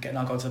team, and getting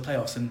Argyle to the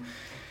playoffs. And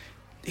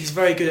he's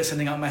very good at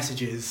sending out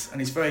messages, and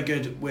he's very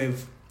good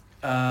with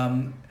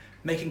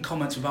making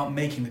comments without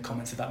making the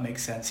comments, if that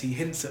makes sense. He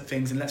hints at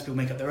things and lets people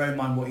make up their own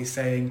mind what he's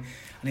saying,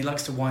 and he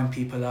likes to wind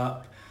people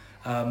up.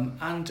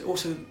 And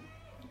also,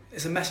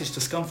 it's a message to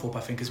Scunthorpe,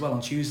 I think, as well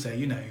on Tuesday.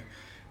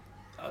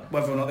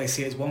 Whether or not they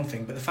see it is one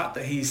thing, but the fact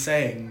that he's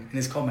saying in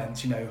his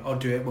comments, I'll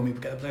do it when we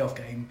get the playoff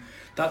game,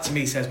 that to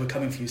me says we're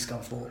coming for you,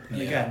 Scunthorpe.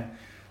 And again,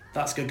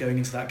 that's good going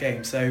into that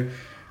game. So,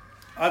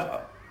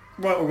 right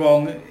or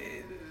wrong,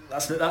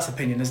 that's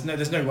opinion.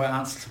 There's no right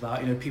answer to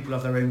that. People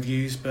have their own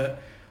views,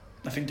 but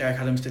I think Derek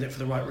Adams did it for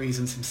the right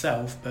reasons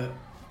himself. But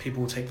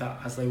people will take that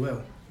as they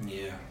will.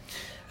 Yeah.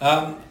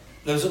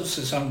 There was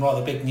also some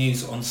rather big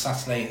news on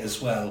Saturday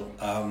as well.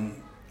 I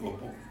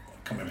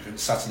can't remember if it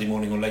was Saturday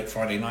morning or late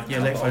Friday night. Yeah,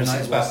 late Friday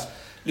night as well.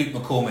 Luke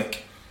McCormick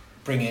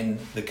bringing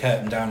the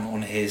curtain down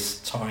on his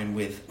time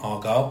with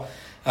Argyle.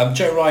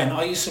 Joe Ryan,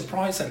 are you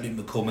surprised that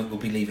Luke McCormick will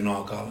be leaving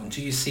Argyle, and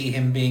do you see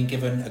him being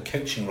given a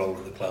coaching role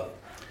at the club?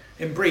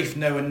 In brief,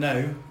 no and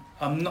no.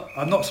 I'm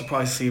not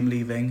surprised to see him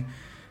leaving.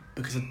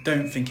 because I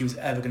don't think he was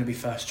ever going to be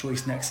first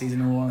choice next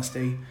season, in all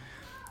honesty.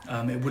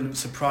 It wouldn't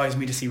surprise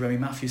me to see Remy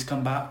Matthews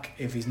come back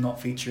if he's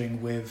not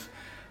featuring with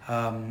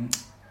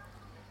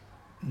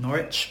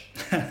Norwich.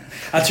 I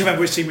have to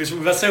remember which team.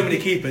 We've had so many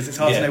keepers, it's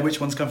hard to know which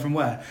one's come from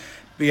where.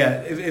 But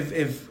yeah,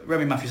 if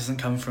Remy Matthews doesn't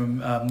come from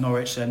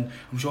Norwich, then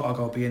I'm sure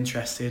Argyle will be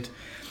interested.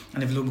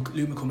 And if Luke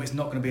McCormick's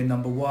not going to be a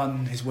number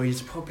one, his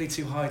wages are probably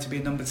too high to be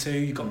a number two.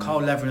 You've got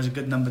Carl Leveren as a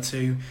good number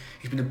two.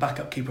 He's been a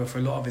backup keeper for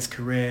a lot of his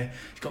career.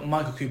 You've got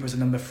Michael Cooper as a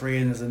number three,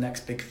 and as the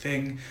next big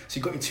thing. So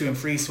you've got your 2 and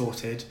 3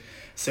 sorted.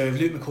 So if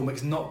Luke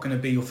McCormick's not going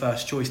to be your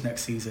first choice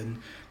next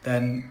season,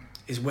 then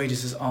his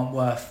wages just aren't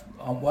worth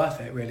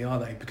it, really, are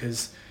they?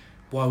 Because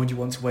why would you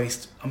want to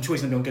waste? I'm sure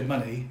he's going to be on good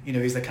money. You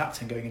know, he's the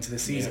captain going into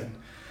this season.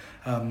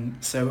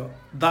 So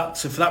for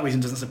that reason,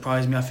 it doesn't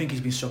surprise me. I think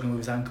he's been struggling with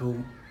his ankle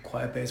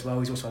quite a bit as well.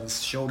 He's also had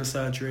his shoulder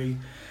surgery.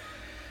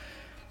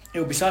 It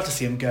would be sad to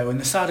see him go, and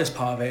the saddest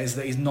part of it is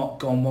that he's not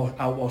gone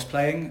out whilst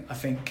playing. I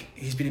think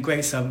he's been a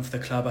great servant for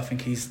the club. I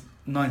think he's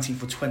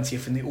 19th or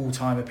 20th in the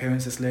all-time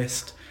appearances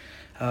list.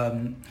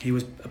 He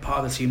was a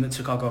part of the team that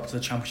took Argyle up to the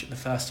Championship the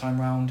first time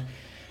round.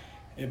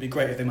 It'd be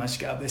great if they managed to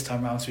get up this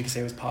time round so we could say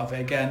he was part of it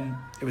again.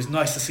 It was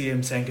nice to see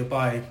him saying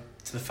goodbye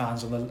to the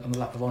fans on the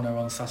lap of honour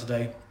on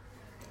Saturday.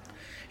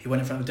 He went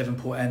in front of the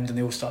Devonport end and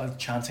they all started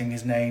chanting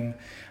his name,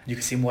 and you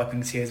could see him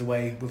wiping tears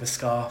away with a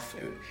scarf.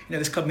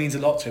 This club means a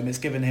lot to him. It's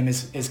given him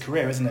his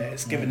career, isn't it?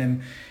 It's given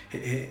him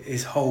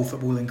his whole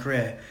footballing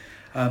career.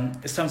 In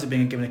terms of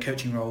being given a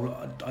coaching role,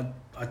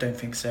 I don't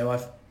think so.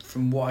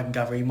 From what I can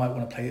gather, he might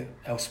want to play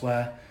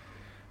elsewhere.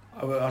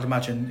 I'd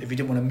imagine if he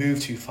didn't want to move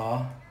too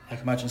far, I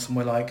can imagine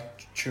somewhere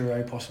like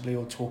Truro possibly,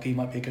 or Torquay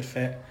might be a good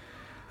fit.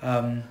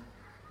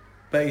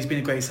 But he's been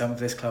a great servant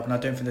for this club, and I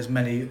don't think there's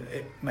many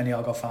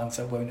Argyle fans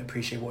that won't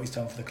appreciate what he's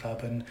done for the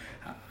club and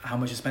how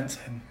much it's meant to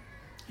him.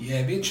 Yeah,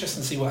 it'd be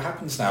interesting to see what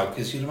happens now,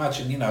 because you'd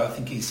imagine, I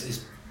think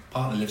his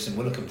partner lives in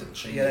Willicombe, doesn't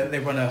she? Yeah, they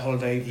run a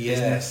holiday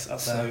business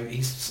up there. So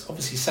he's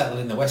obviously settled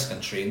in the West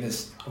Country, and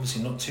there's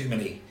obviously not too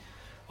many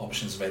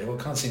options available.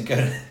 I can't see him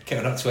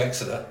going up to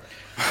Exeter.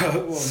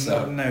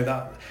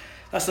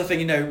 That's the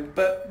thing,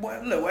 But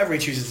look, whatever he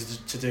chooses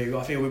to do,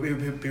 I feel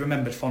he'll be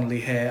remembered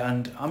fondly here.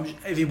 And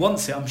if he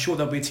wants it, I'm sure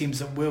there'll be teams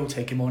that will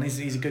take him on.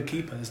 He's a good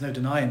keeper. There's no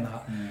denying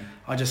that.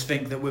 I just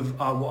think that with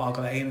what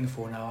Argyle are aiming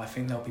for now, I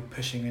think they'll be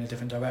pushing in a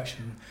different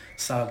direction,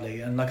 sadly.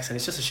 And like I said,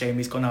 it's just a shame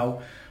he's gone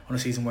out on a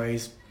season where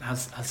he's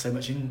has so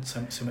much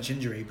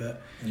injury.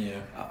 But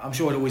I'm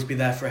sure he'll always be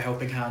there for a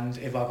helping hand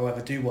if Argyle ever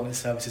do want his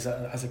services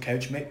as a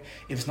coach. If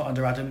it's not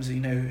under Adams, who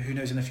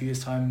knows, in a few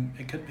years' time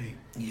it could be.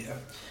 Yeah.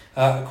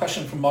 A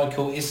question from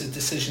Michael: is the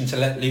decision to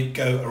let Luke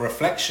go a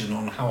reflection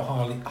on how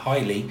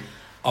highly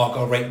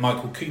Argyle rate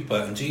Michael Cooper,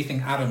 and do you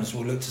think Adams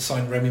will look to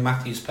sign Remy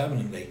Matthews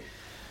permanently?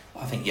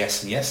 I think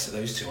yes and yes to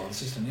those two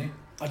answers, don't you?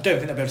 I don't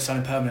think they'll be able to sign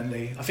him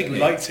permanently. I think he'd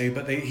like to,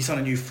 but he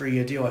signed a new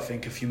 3-year deal, I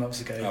think, a few months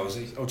ago. Oh, was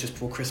he? Or just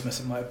before Christmas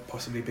it might have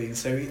possibly been.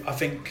 So I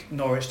think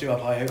Norwich do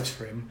have high hopes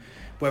for him.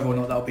 Whether or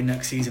not that'll be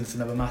next season is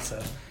another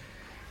matter.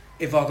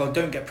 If Argyle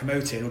don't get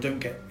promoted or don't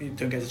get to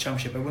the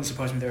Championship, it wouldn't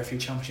surprise me if there are a few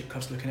Championship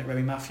clubs looking at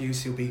Remy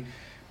Matthews. He'll be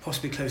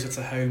possibly closer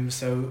to home,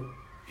 so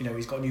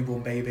he's got a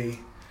newborn baby.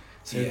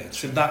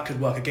 So that could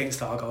work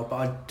against Argyle, but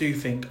I do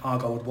think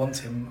Argyle would want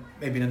him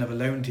maybe in another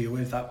loan deal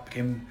if that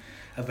became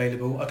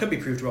available. I could be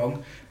proved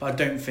wrong, but I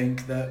don't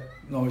think that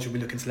Norwich will be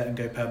looking to let him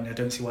go permanently. I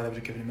don't see why they would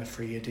have given him a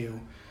 3-year deal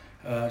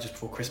just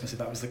before Christmas if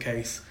that was the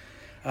case.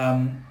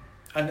 I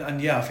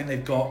think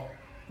they've got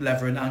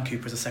Leveren and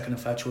Cooper as a second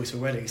and third choice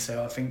already,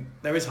 so I think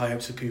there is high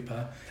hopes for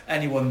Cooper.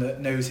 Anyone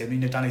that knows him,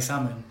 Danny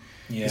Salmon,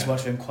 he's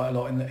worked with him quite a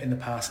lot in the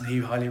past, and he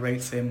highly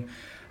rates him.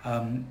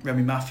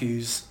 Remy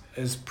Matthews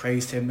has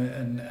praised him,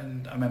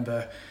 and I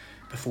remember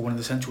before one of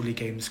the Central League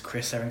games,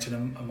 Chris Errington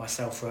and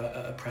myself were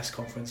at a press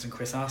conference, and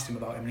Chris asked him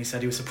about him, and he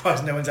said he was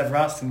surprised no one's ever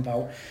asked him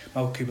about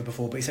Michael Cooper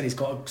before, but he said he's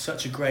got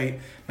such a great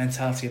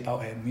mentality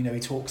about him. He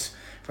talks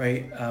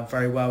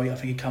very well. I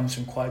think he comes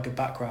from quite a good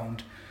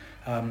background,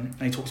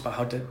 and he talks about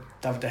how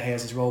David De Gea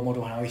is his role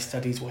model and how he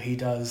studies what he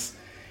does.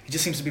 He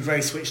just seems to be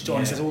very switched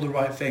on. He says all the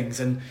right things,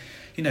 and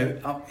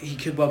he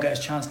could well get his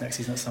chance next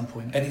season at some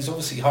point. And he's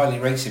obviously highly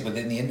rated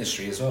within the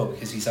industry as well,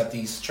 because he's had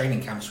these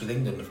training camps with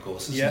England, of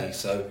course, hasn't he?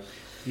 So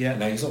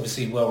he's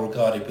obviously well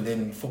regarded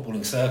within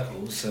footballing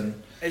circles,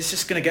 and it's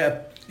just going to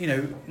get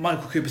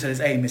Michael Cooper said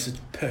his aim is to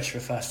push for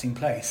first team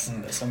place.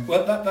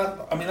 Well,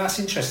 that's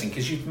interesting,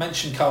 because you've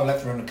mentioned Carl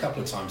Leveren a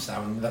couple of times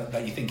now, and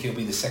that you think he'll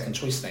be the second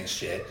choice next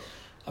year.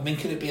 I mean,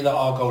 could it be that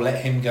Argyle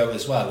let him go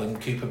as well,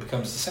 and Cooper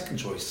becomes the second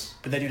choice?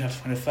 But then you'd have to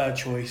find a third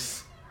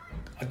choice.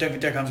 I don't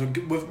think Derek Adams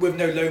would, with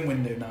no loan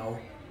window now.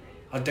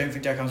 I don't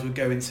think Derek Adams would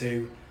go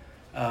into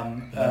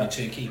only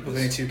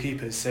two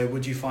keepers. So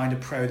would you find a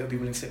pro that would be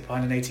willing to sit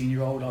behind an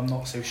 18-year-old? I'm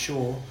not so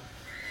sure.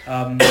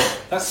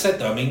 That said,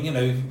 though, I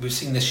mean, we've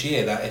seen this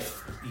year that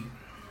if you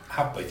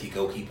have both your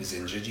goalkeepers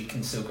injured, you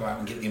can still go out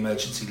and get the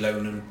emergency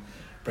loan and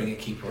bring a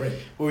keeper in.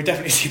 Well, we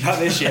definitely see that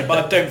this year,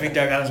 but I don't think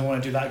Derek Adams will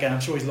want to do that again. I'm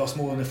sure he's lost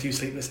more than a few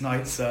sleepless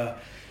nights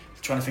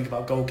trying to think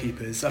about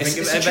goalkeepers.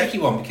 It's a tricky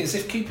one, because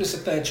if Cooper's a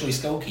third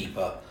choice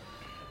goalkeeper,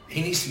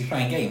 he needs to be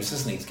playing games,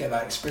 doesn't he, to get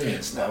that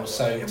experience now?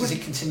 So does he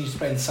continue to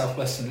play in the South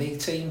Western League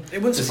team?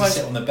 Does he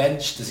sit on the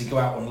bench? Does he go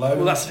out on loan?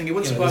 Well, that's the thing. It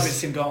wouldn't surprise me to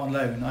see him go out on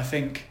loan. I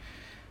think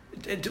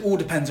it all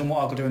depends on what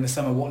Argyle do in the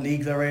summer, what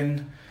league they're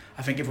in.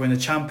 I think if we're in the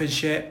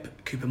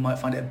Championship, Cooper might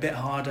find it a bit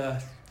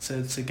harder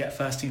to get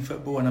first team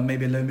football, and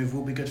maybe a loan move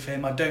will be good for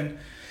him. I don't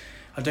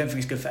think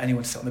it's good for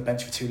anyone to sit on the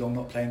bench for too long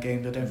not playing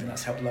games. I don't think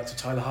that's helped the likes of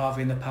Tyler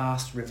Harvey in the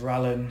past, River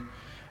Allen.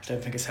 I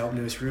don't think it's helped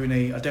Lewis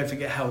Rooney. I don't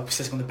think it helps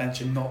sitting on the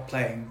bench and not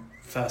playing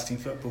first team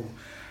football.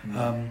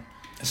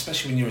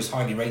 Especially when you're as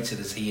highly rated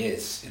as he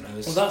is.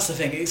 Well, that's the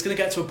thing. It's going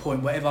to get to a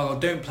point where if Argyle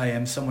don't play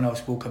him, someone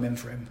else will come in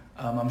for him.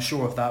 I'm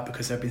sure of that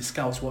because there have been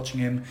scouts watching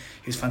him.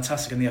 He was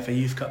fantastic in the FA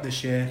Youth Cup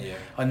this year. Yeah.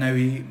 I know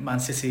Man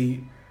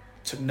City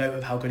took note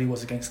of how good he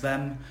was against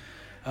them.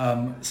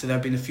 So there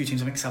have been a few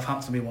teams. I think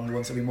Southampton have been one of the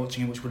ones that have been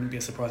watching him, which wouldn't be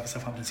a surprise because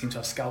Southampton seem to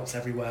have scouts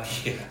everywhere,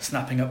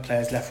 snapping up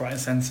players left, right and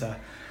centre.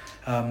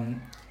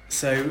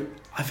 So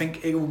I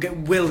think it will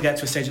get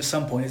to a stage at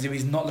some point is if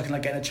he's not looking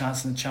like getting a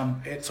chance in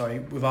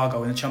the with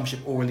Argyle in the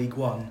Championship or League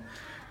One,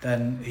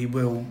 then he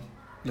will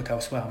look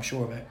elsewhere. I'm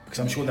sure of it because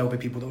I'm sure there will be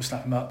people that will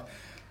snap him up.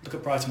 Look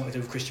at Brighton, what they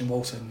did with Christian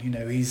Walton.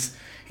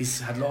 He's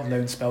had a lot of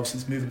loan spells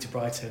since moving to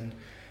Brighton,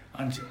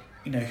 and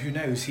who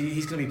knows?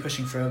 He's going to be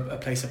pushing for a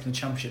place up in the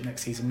Championship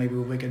next season. Maybe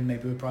with Wigan,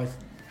 maybe with Brighton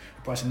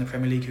in the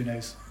Premier League. Who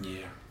knows?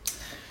 Yeah.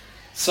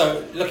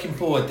 So looking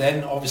forward,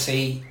 then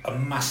obviously a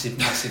massive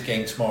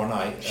game tomorrow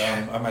night.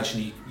 I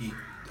imagine you,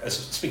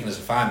 speaking as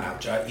a fan now,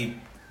 Jack, you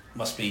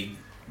must be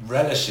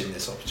relishing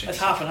this opportunity. It's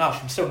half and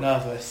half. I'm still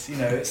nervous.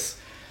 It's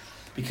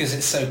because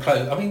it's so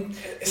close. I mean,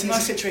 it's a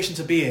nice situation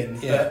to be in.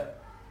 Yeah. But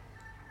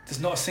there's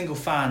not a single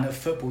fan of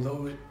football that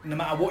would, no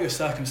matter what your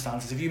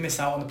circumstances, if you miss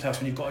out on the playoffs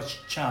when you've got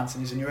a chance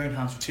and it's in your own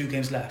hands with 2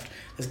 games left,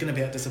 there's going to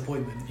be a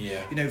disappointment.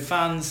 Yeah.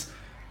 Fans,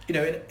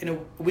 in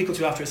a week or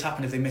two after it's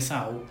happened, if they miss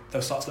out,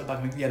 they'll start to look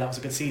back and think, yeah, that was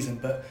a good season.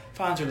 But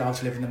fans are allowed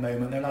to live in the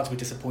moment. They're allowed to be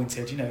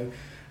disappointed,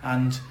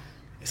 and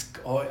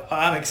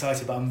I am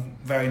excited, but I'm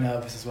very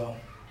nervous as well.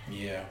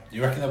 Yeah.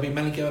 You reckon there'll be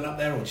many going up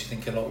there, or do you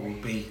think a lot will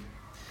be?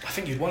 I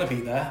think you'd want to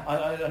be there.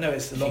 I know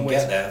it's a long way.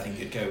 If you get there, I think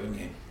you'd go, wouldn't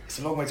you? It's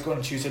a long way to go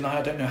on Tuesday night.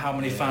 I don't know how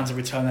many fans have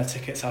returned their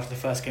tickets after the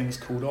first game was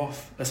called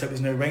off. Let's hope there's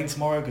no rain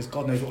tomorrow, because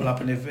God knows what will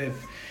happen if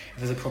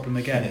there's a problem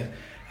again.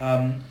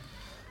 Yeah.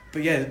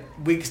 But yeah,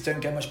 weeks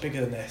don't get much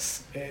bigger than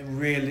this. It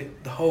really,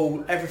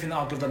 everything that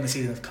Argyle have done this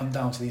season have come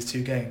down to these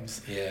 2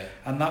 games. Yeah.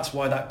 And that's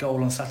why that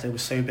goal on Saturday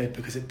was so big,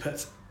 because it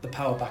puts the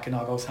power back in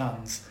Argyle's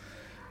hands.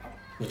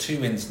 Well, 2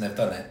 wins and they've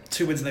done it.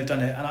 2 wins and they've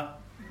done it. And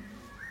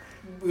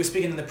we were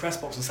speaking in the press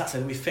box on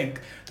Saturday that we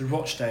think the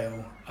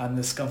Rochdale and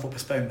the Scunthorpe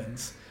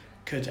postponements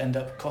could end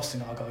up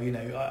costing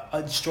Argyle.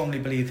 I strongly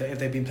believe that if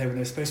they'd been played when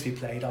they were supposed to be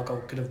played,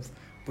 Argyle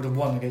would have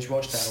won against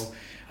Rochdale.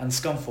 And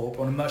Scunthorpe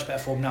are on a much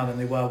better form now than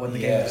they were when the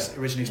game was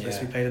originally supposed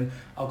to be played. And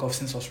Argyle have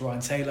since lost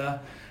Ryan Taylor.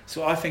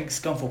 So I think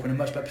Scunthorpe are in a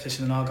much better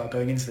position than Argyle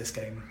going into this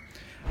game.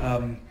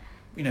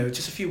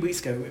 Just a few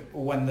weeks ago,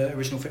 or when the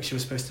original fixture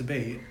was supposed to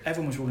be,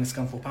 everyone was ruling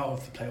Scunthorpe out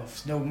of the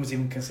playoffs. No one was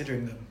even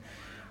considering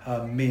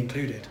them, me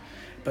included.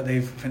 But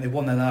I think they've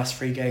won their last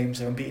 3 games.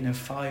 They're unbeaten in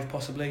 5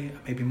 possibly,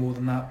 maybe more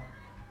than that.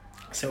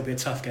 So it'll be a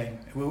tough game.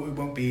 It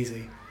won't be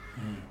easy.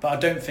 But I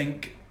don't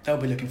think they'll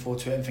be looking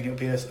forward to it and think it'll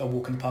be a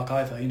walk in the park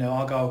either.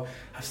 Argyle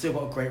have still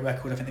got a great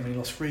record. I think they've only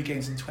lost 3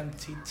 games in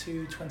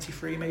 22,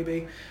 23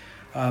 maybe.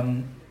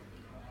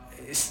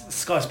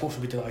 Sky Sports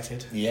will be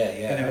delighted. Yeah.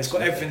 It's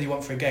got everything you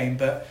want for a game,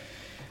 but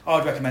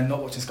I'd recommend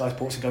not watching Sky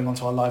Sports and going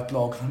onto our live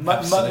blog.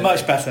 Much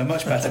better.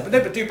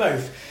 But do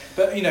both.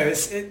 But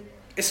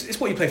it's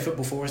what you play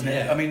football for, isn't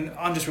it? Yeah. I mean,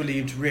 I'm just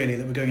relieved really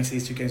that we're going into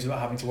these 2 games without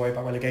having to worry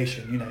about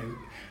relegation.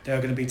 There are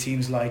going to be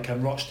teams like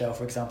Rochdale,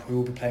 for example, who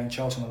will be playing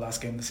Charlton the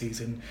last game of the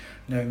season,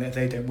 knowing that if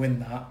they don't win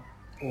that,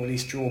 or at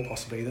least draw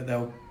possibly, that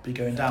they'll be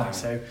going down.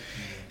 So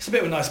it's a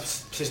bit of a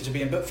nice position to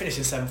be in, but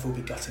finishing 7th will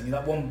be gutting.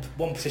 That one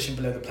position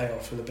below the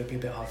playoffs will be a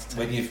bit hard to take.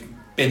 When you've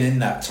been in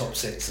that top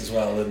 6 as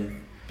well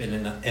and been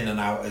in and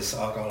out as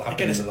Argyle have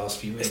been in the last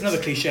few weeks. It's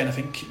another cliche, and I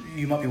think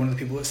you might be one of the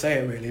people that say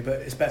it really,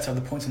 but it's better to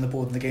have the points on the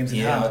board than the games in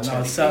hand. And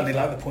I certainly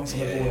like the points on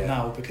the board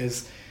now,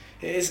 because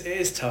it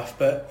is tough.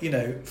 But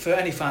for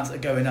any fans that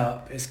are going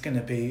up, it's going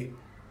to be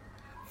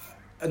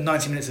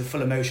 90 minutes of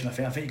full emotion. I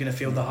think you're going to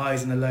feel the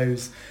highs and the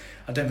lows.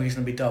 I don't think it's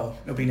going to be dull.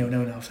 It'll be no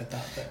now. I've said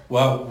that. But.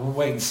 Well, we'll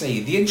wait and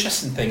see. The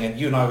interesting thing, and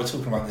you and I were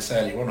talking about this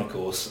earlier on, of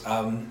course,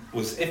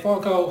 was if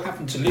Argyle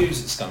happened to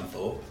lose at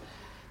Scunthorpe,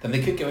 then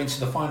they could go into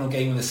the final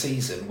game of the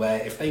season,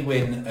 where if they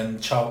win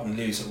and Charlton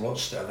lose at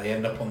Rochdale, they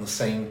end up on the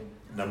same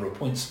number of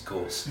points, of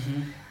course.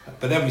 Mm-hmm.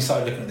 But then we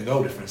started looking at the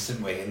goal difference,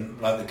 didn't we? And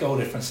the goal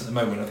difference at the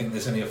moment, I think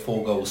there's only a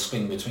 4-goal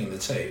swing between the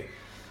 2.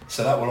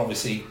 So that will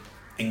obviously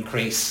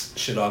increase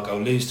should Argyle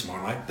lose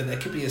tomorrow night. But there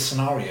could be a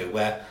scenario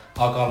where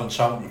Argyle and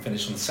Charlton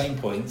finish on the same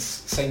points,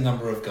 same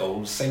number of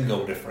goals, same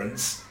goal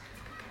difference.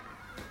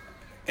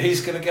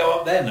 Who's going to go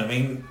up then? I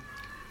mean...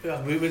 Yeah,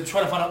 we're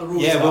trying to find out the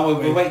rules. Yeah,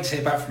 we'll wait to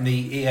hear back from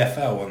the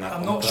EFL on that.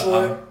 I'm not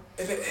sure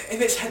if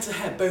it's head to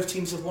head. Both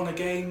teams have won a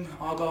game.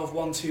 Argyle have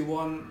won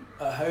 2-1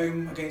 at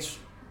home against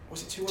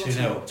Was it 2-1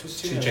 2-0.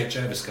 2-0? Two Jake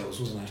Jervis goals,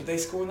 wasn't it? Did they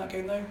score in that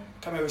game though?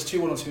 I can't remember, it was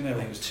 2-1 or 2-0. I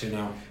think it was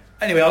 2-0.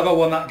 Anyway, Argyle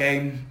won that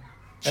game.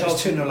 It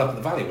was 2-0 up at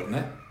the Valley, wasn't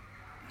it?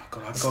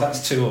 God,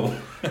 That's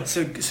 2-all.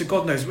 So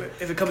God knows,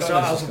 if it comes to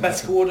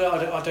alphabetical order,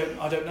 I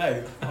don't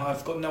know.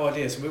 I've got no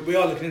idea. So we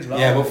are looking into that.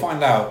 Yeah, we'll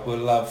find out.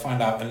 We'll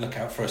find out and look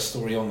out for a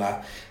story on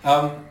that.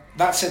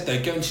 That said,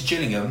 though, going to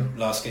Gillingham,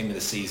 last game of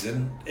the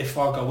season, if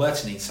Argyle were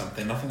to need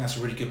something, I think that's a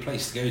really good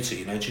place to go to.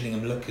 You know,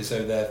 Gillingham look as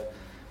though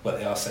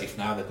they are safe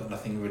now. They've got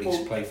nothing really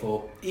to play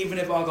for. Even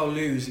if Argyle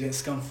lose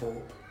against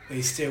Scunthorpe,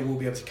 they still will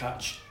be able to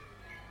catch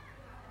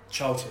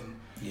Charlton.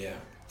 Yeah.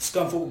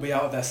 Scunthorpe will be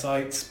out of their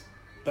sights,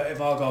 but if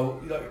Argyle,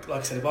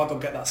 like I said, if Argyle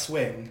get that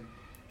swing,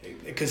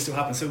 it could still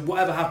happen. So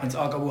whatever happens,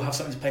 Argyle will have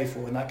something to play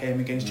for in that game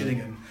against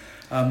Gillingham.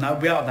 That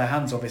will be out of their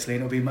hands, obviously,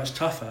 and it'll be much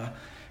tougher.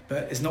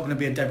 But it's not going to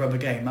be a dead rubber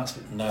game.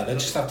 No, they'd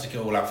just have to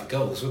go all out for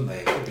goals, wouldn't they?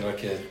 It could be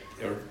like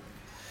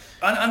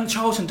And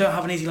Charlton don't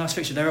have an easy last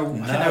fixture. I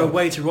think they're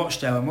away to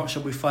Rochdale, and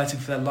Rochdale will be fighting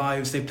for their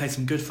lives. They've played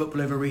some good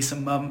football over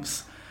recent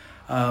months.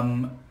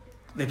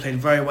 They played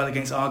very well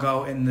against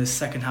Argyle in the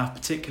second half,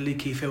 particularly.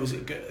 Keith Hills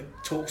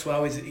talks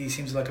well. He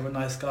seems like a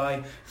nice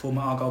guy,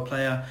 former Argyle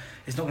player.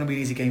 It's not going to be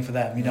an easy game for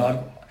them. You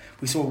know,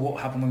 we saw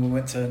what happened when we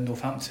went to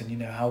Northampton. You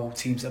know how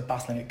teams that are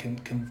battling it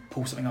can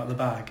pull something out of the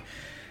bag.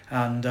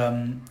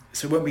 And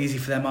so it won't be easy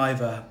for them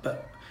either,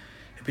 but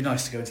it'd be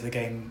nice to go into the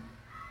game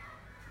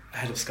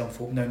ahead of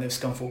Scunthorpe, knowing that if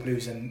Scunthorpe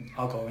lose, and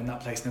Argyle in that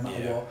place no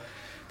matter what.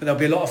 But there'll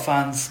be a lot of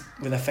fans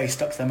with their face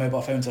stuck to their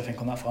mobile phones, I think,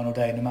 on that final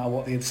day, no matter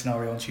what the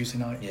scenario on Tuesday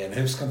night. Yeah, and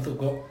who Scunthorpe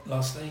got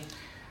last day?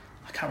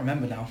 I can't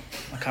remember now.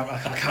 I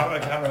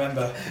can't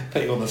remember.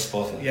 Put you on the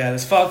spot. Yeah,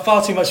 there's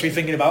far too much to be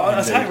thinking about.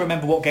 I can't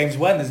remember what games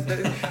when.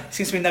 It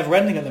seems to be never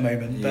ending at the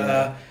moment. Yeah.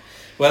 But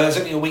well, there's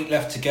only a week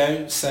left to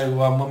go, so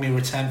when we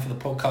return for the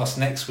podcast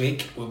next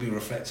week, we'll be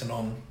reflecting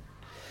on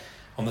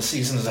the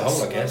season as a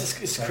whole, I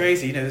guess. It's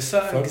crazy, you know, there's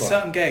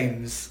certain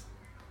games,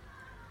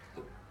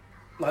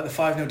 like the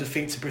 5-0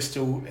 defeat to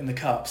Bristol in the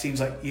Cup, seems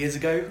like years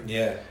ago.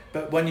 Yeah.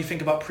 But when you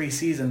think about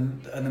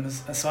pre-season and them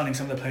signing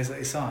some of the players that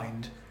they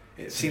signed,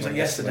 it seems like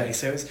yesterday.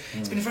 So it's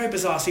been a very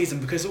bizarre season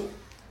because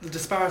the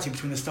disparity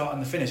between the start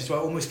and the finish, so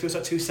it almost feels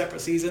like two separate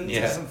seasons. Yeah.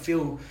 It doesn't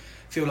feel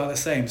like the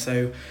same.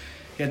 So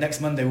yeah,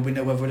 next Monday we'll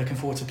know whether we're looking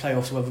forward to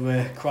playoffs or whether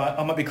we're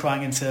I might be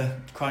crying into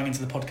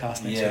the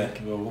podcast next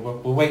week. Yeah,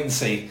 we'll wait and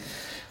see.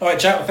 All right,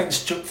 Jack, well,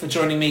 thanks for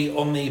joining me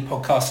on the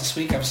podcast this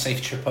week. Have a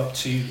safe trip up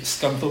to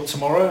Scunthorpe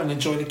tomorrow and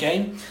enjoy the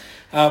game.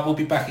 We'll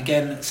be back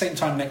again same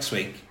time next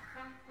week.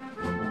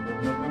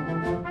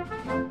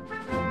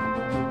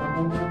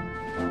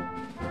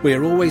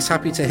 We're always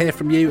happy to hear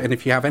from you, and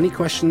if you have any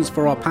questions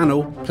for our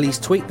panel, please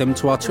tweet them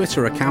to our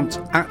Twitter account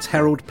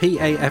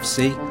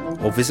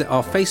 @HeraldPAFC or visit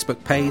our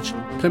Facebook page,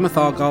 Plymouth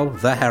Argyle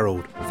The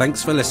Herald.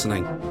 Thanks for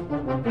listening.